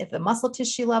hydration is at the muscle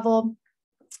tissue level.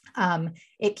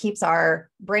 It keeps our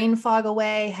brain fog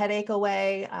away, headache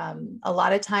away. A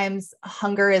lot of times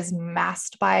hunger is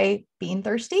masked by being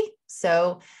thirsty.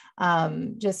 So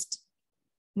just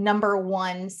number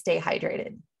one, stay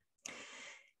hydrated.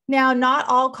 Now, not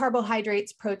all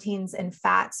carbohydrates, proteins, and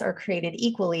fats are created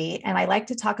equally. And I like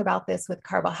to talk about this with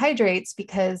carbohydrates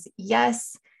because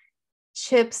yes,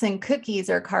 chips and cookies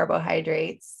are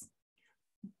carbohydrates,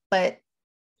 but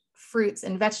fruits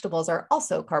and vegetables are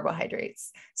also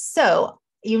carbohydrates. So,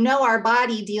 you know, our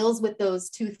body deals with those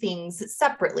two things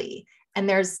separately, and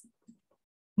there's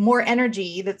more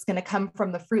energy that's going to come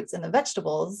from the fruits and the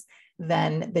vegetables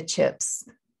than the chips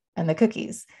and the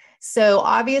cookies. So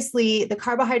obviously the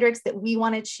carbohydrates that we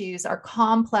want to choose are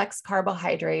complex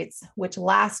carbohydrates, which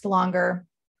last longer.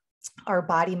 Our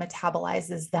body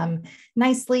metabolizes them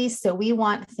nicely. So we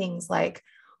want things like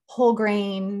whole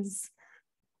grains.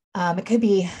 It could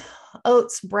be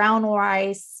oats, brown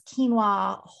rice,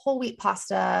 quinoa, whole wheat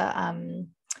pasta,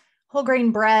 whole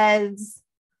grain breads,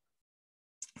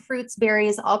 fruits,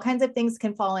 berries, all kinds of things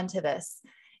can fall into this.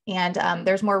 And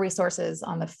there's more resources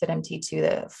on the FitMT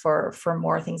too for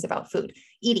more things about food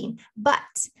eating. But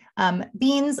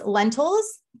beans,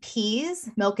 lentils, peas,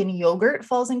 milk, and yogurt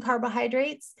falls in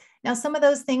carbohydrates. Now, some of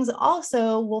those things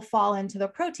also will fall into the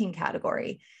protein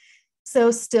category. So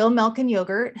still milk and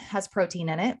yogurt has protein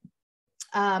in it.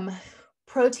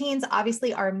 Proteins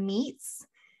obviously are meats.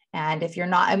 And if you're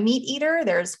not a meat eater,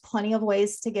 there's plenty of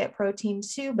ways to get protein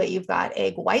too, but you've got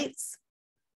egg whites,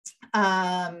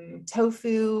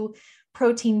 tofu,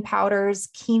 protein powders.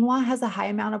 Quinoa has a high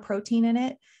amount of protein in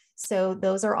it. So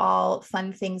those are all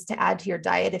fun things to add to your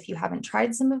diet if you haven't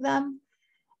tried some of them.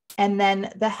 And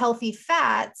then the healthy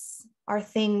fats are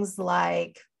things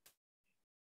like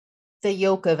the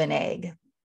yolk of an egg,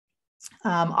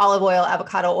 olive oil,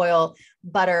 avocado oil,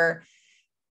 butter.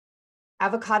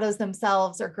 Avocados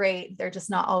themselves are great. They're just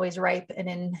not always ripe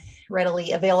and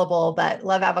readily available, but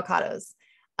love avocados.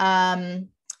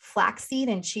 Flaxseed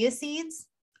and chia seeds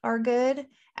are good,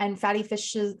 and fatty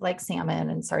fishes like salmon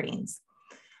and sardines.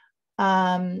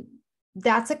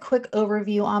 That's a quick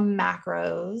overview on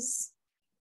macros.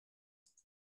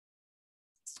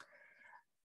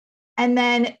 And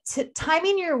then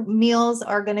timing your meals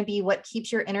are going to be what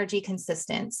keeps your energy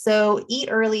consistent. So eat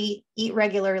early, eat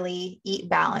regularly, eat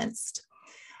balanced.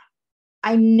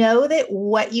 I know that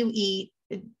what you eat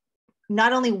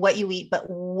not only what you eat, but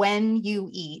when you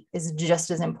eat is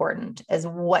just as important as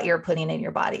what you're putting in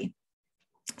your body.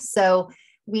 So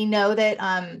we know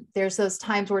that there's those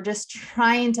times we're just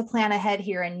trying to plan ahead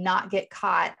here and not get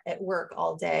caught at work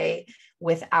all day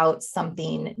without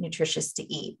something nutritious to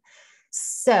eat.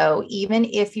 So even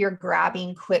if you're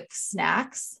grabbing quick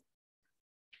snacks,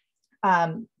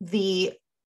 the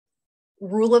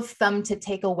rule of thumb to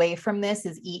take away from this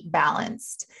is eat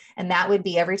balanced. And that would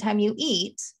be every time you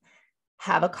eat,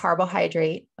 have a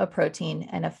carbohydrate, a protein,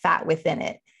 and a fat within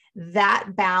it.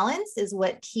 That balance is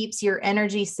what keeps your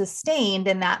energy sustained,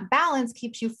 and that balance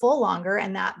keeps you full longer,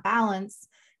 and that balance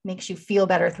makes you feel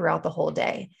better throughout the whole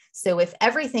day. So if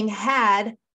everything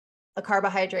had a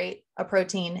carbohydrate, a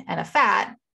protein, and a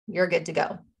fat, you're good to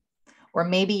go. Or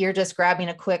maybe you're just grabbing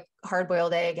a quick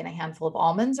hard-boiled egg and a handful of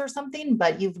almonds or something,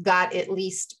 but you've got at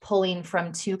least pulling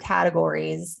from two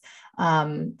categories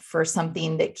for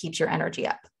something that keeps your energy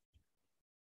up.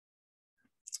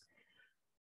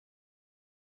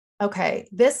 Okay,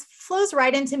 this flows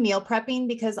right into meal prepping,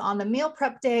 because on the meal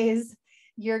prep days,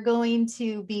 you're going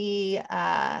to be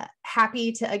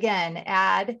happy to, again,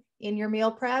 add in your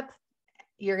meal prep.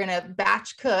 You're going to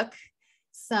batch cook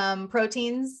some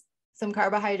proteins, some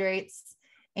carbohydrates,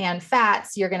 and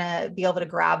fats. You're going to be able to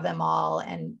grab them all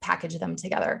and package them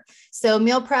together. So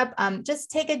meal prep,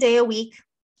 just take a day a week.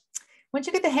 Once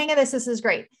you get the hang of this, this is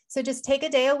great. So just take a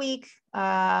day a week.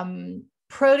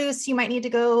 Produce, you might need to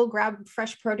go grab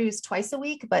fresh produce twice a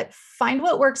week, but find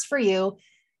what works for you.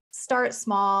 Start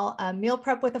small. Meal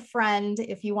prep with a friend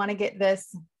if you want to get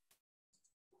this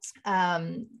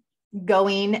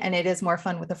going, and it is more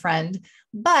fun with a friend.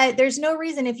 But there's no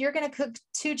reason, if you're going to cook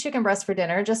 2 chicken breasts for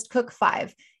dinner, just cook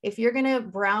 5. If you're going to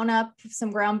brown up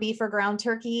some ground beef or ground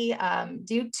turkey,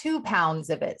 do 2 pounds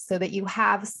of it so that you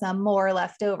have some more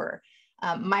left over.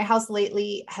 My house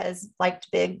lately has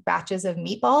liked big batches of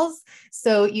meatballs.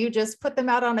 So you just put them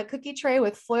out on a cookie tray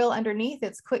with foil underneath.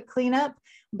 It's quick cleanup,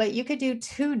 but you could do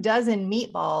 2 dozen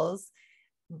meatballs,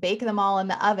 bake them all in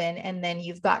the oven, and then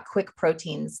you've got quick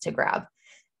proteins to grab.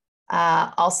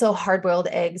 Also, hard-boiled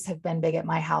eggs have been big at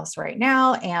my house right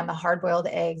now, and the hard-boiled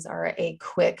eggs are a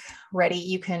quick ready.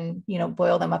 You can,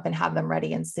 boil them up and have them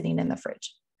ready and sitting in the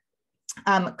fridge.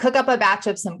 Cook up a batch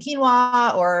of some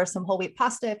quinoa or some whole wheat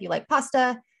pasta if you like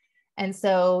pasta. And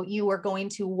so you are going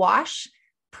to wash,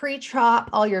 pre-chop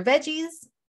all your veggies,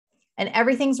 and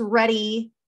everything's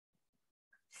ready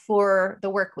for the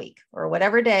work week or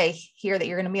whatever day here that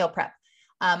you're going to meal prep.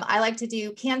 I like to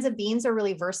do cans of beans are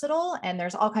really versatile, and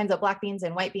there's all kinds of black beans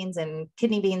and white beans and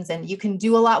kidney beans, and you can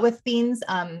do a lot with beans.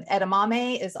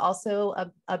 Edamame is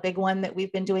also a big one that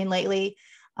we've been doing lately.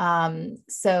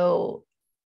 So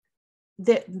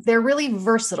they're really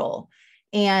versatile.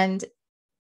 And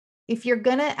if you're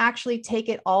going to actually take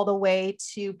it all the way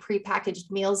to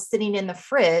prepackaged meals sitting in the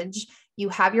fridge, you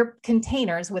have your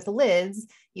containers with lids.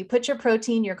 You put your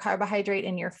protein, your carbohydrate,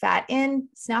 and your fat in,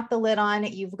 snap the lid on,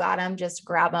 you've got them, just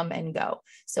grab them and go.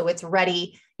 So it's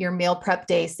ready. Your meal prep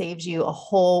day saves you a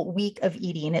whole week of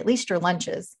eating, at least your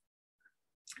lunches.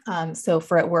 So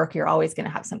for at work, you're always going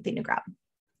to have something to grab.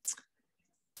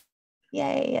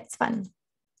 Yay, it's fun.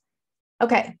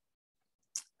 Okay.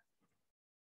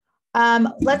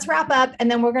 Let's wrap up, and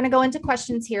then we're going to go into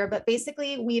questions here. But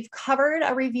basically, we've covered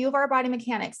a review of our body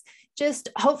mechanics. Just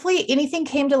hopefully anything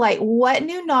came to light. What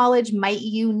new knowledge might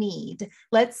you need?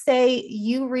 Let's say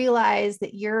you realize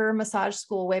that your massage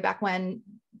school way back when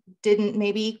didn't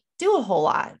maybe do a whole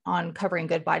lot on covering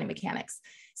good body mechanics.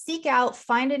 Seek out,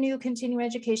 find a new continuing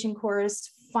education course,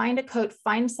 find a coach,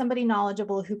 find somebody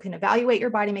knowledgeable who can evaluate your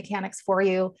body mechanics for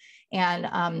you.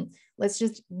 And let's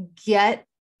just get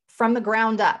from the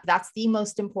ground up. That's the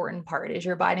most important part, is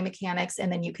your body mechanics.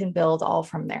 And then you can build all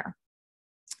from there.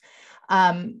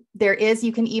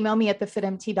 You can email me at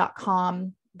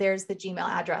thefitmt.com. There's the Gmail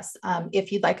address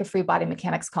if you'd like a free body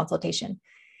mechanics consultation.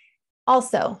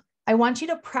 Also, I want you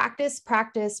to practice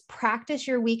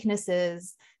your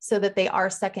weaknesses so that they are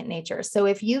second nature. So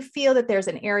if you feel that there's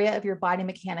an area of your body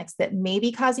mechanics that may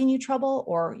be causing you trouble,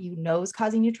 or is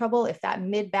causing you trouble, if that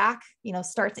mid back,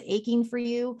 starts aching for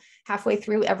you halfway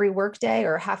through every work day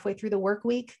or halfway through the work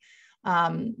week,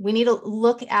 we need to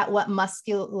look at what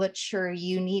musculature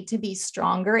you need to be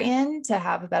stronger in to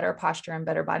have a better posture and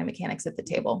better body mechanics at the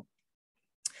table.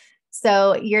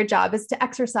 So your job is to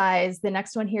exercise. The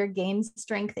next one here, gain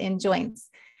strength in joints.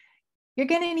 You're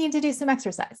going to need to do some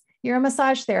exercise. You're a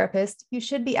massage therapist. You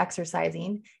should be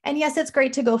exercising. And yes, it's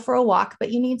great to go for a walk, but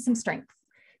you need some strength.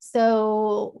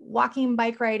 So walking,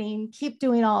 bike riding, keep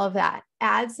doing all of that.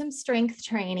 Add some strength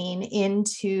training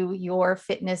into your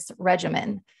fitness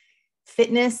regimen.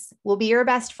 Fitness will be your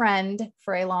best friend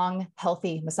for a long,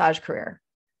 healthy massage career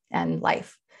and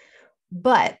life.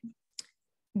 But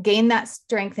gain that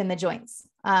strength in the joints.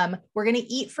 We're going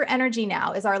to eat for energy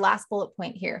now is our last bullet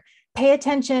point here. Pay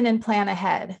attention and plan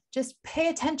ahead. Just pay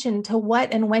attention to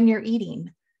what and when you're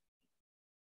eating.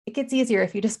 It gets easier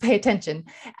if you just pay attention,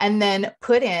 and then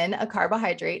put in a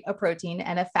carbohydrate, a protein,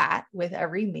 and a fat with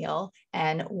every meal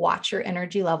and watch your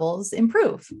energy levels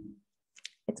improve.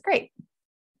 It's great.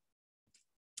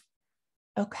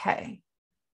 Okay.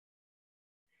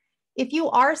 If you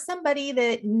are somebody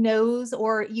that knows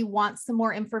or you want some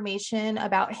more information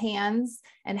about hands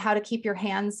and how to keep your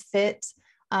hands fit,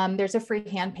 there's a free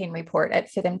hand pain report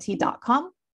at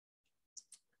fitmt.com.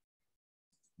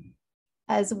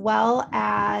 As well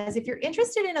as if you're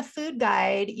interested in a food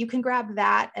guide, you can grab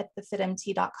that at the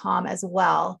fitmt.com as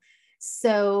well.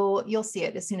 So you'll see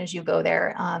it as soon as you go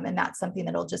there. And that's something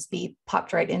that'll just be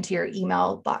popped right into your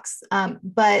email box.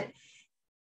 But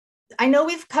I know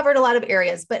we've covered a lot of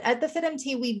areas, but at the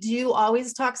FitMT, we do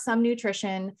always talk some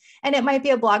nutrition, and it might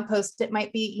be a blog post. It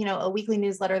might be, you know, a weekly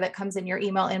newsletter that comes in your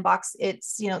email inbox.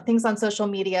 It's, you know, things on social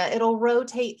media, it'll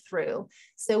rotate through.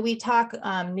 So we talk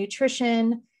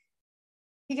nutrition,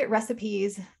 you get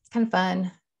recipes. It's kind of fun.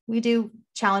 We do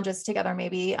challenges together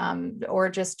maybe, or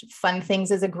just fun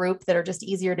things as a group that are just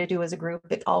easier to do as a group.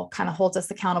 It all kind of holds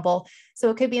us accountable. So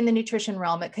it could be in the nutrition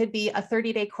realm. It could be a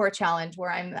 30-day core challenge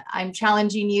where I'm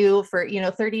challenging you for, you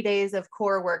know, 30 days of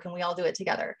core work and we all do it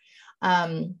together.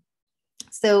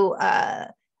 So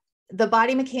the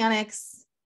body mechanics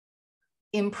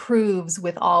improves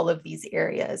with all of these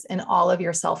areas, and all of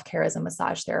your self-care as a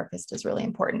massage therapist is really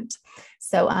important.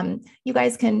 So you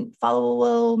guys can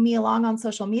follow me along on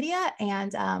social media,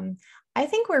 and I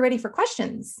think we're ready for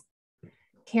questions.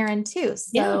 Karen too.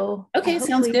 So yeah. Okay,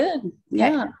 sounds good.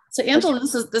 Yeah. Okay. So Angela,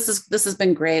 this has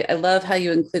been great. I love how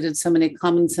you included so many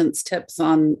common sense tips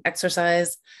on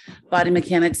exercise, body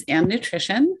mechanics, and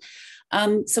nutrition.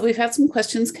 So we've had some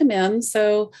questions come in.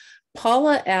 So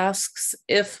Paula asks,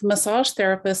 if massage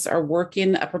therapists are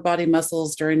working upper body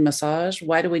muscles during massage,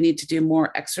 why do we need to do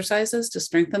more exercises to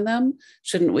strengthen them?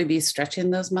 Shouldn't we be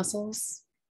stretching those muscles?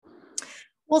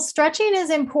 Well, stretching is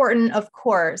important, of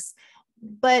course,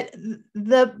 but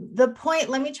the point,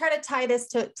 let me try to tie this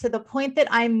to the point that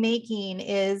I'm making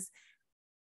is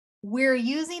we're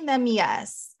using them,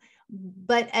 yes.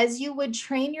 But as you would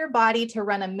train your body to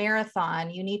run a marathon,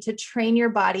 you need to train your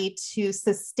body to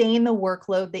sustain the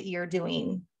workload that you're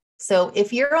doing. So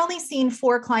if you're only seeing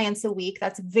 4 clients a week,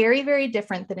 that's very, very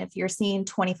different than if you're seeing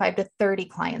 25 to 30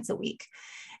 clients a week.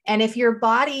 And if your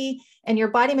body and your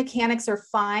body mechanics are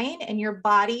fine and your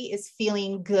body is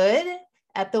feeling good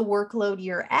at the workload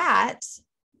you're at,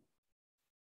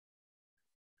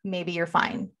 maybe you're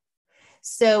fine.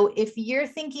 So if you're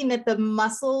thinking that the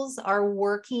muscles are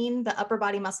working, the upper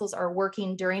body muscles are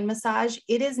working during massage,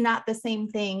 it is not the same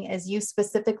thing as you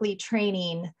specifically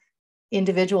training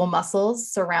individual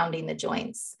muscles surrounding the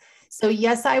joints. So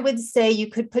yes, I would say you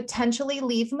could potentially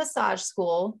leave massage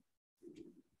school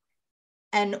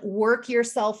and work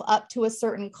yourself up to a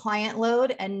certain client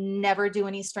load and never do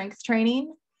any strength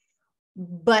training.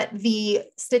 But the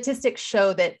statistics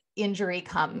show that injury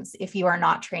comes if you are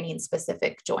not training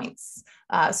specific joints,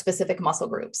 specific muscle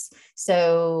groups.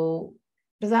 So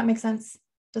does that make sense?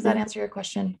 Does that answer your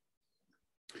question?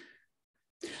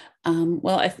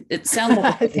 Well, it sounds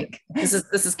like I think this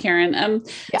is Karen.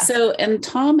 Yeah. So, and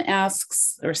Tom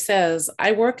asks or says,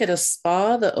 I work at a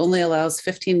spa that only allows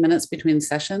 15 minutes between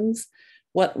sessions.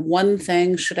 What one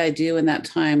thing should I do in that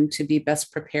time to be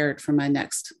best prepared for my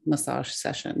next massage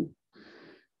session?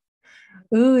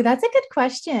 Ooh, that's a good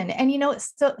question. And, you know,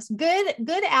 so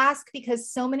good ask,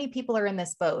 because so many people are in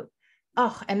this boat.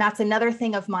 Oh, and that's another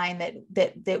thing of mine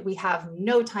that we have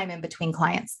no time in between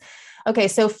clients. Okay.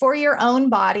 So for your own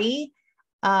body,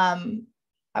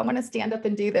 I want to stand up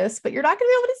and do this, but you're not going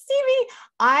to be able to see me.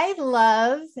 I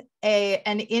love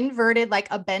an inverted, like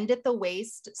a bend at the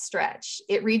waist stretch.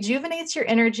 It rejuvenates your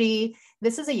energy.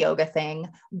 This is a yoga thing,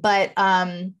 but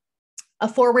a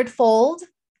forward fold.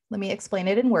 Let me explain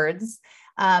it in words.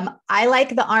 I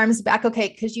like the arms back. Okay.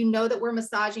 Cause you know that we're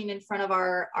massaging in front of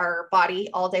our body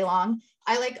all day long.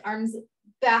 I like arms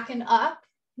back and up.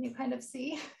 Can you kind of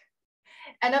see?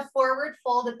 And a forward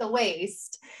fold at the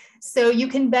waist. So you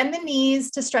can bend the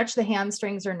knees to stretch the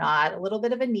hamstrings or not, a little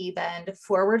bit of a knee bend,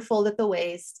 forward fold at the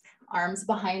waist, arms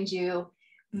behind you.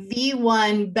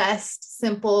 V1 best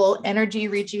simple energy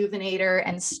rejuvenator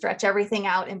and stretch everything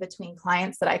out in between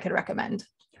clients that I could recommend.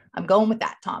 I'm going with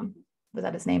that, Tom. Was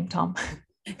that his name, Tom?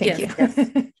 Thank Yes, you.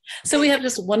 yes. So we have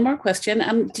just one more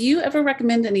question. Do you ever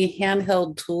recommend any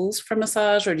handheld tools for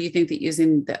massage, or do you think that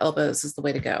using the elbows is the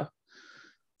way to go?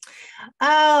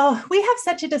 Oh, we have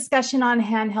such a discussion on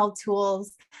handheld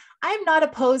tools. I'm not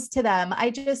opposed to them. I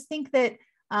just think that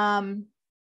I'm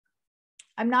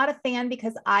not a fan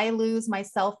because I lose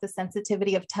myself the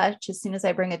sensitivity of touch as soon as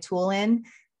I bring a tool in.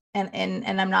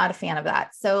 And I'm not a fan of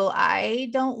that. So I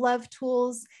don't love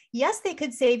tools. Yes, they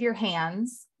could save your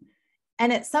hands.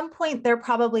 And at some point, they're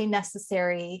probably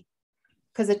necessary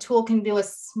because a tool can do a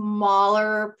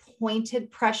smaller pointed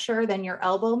pressure than your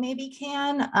elbow maybe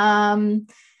can.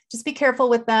 Just be careful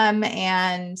with them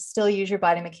and still use your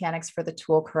body mechanics for the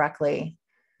tool correctly.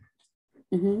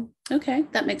 Okay,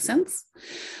 that makes sense.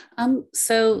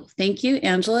 So thank you,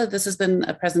 Angela. This has been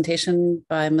a presentation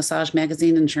by Massage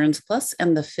Magazine Insurance Plus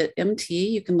and the FitMT.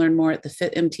 You can learn more at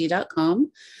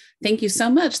thefitmt.com. Thank you so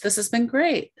much. This has been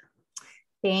great.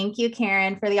 Thank you,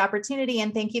 Karen, for the opportunity.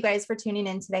 And thank you guys for tuning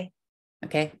in today.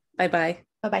 Okay, bye-bye.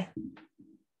 Bye-bye.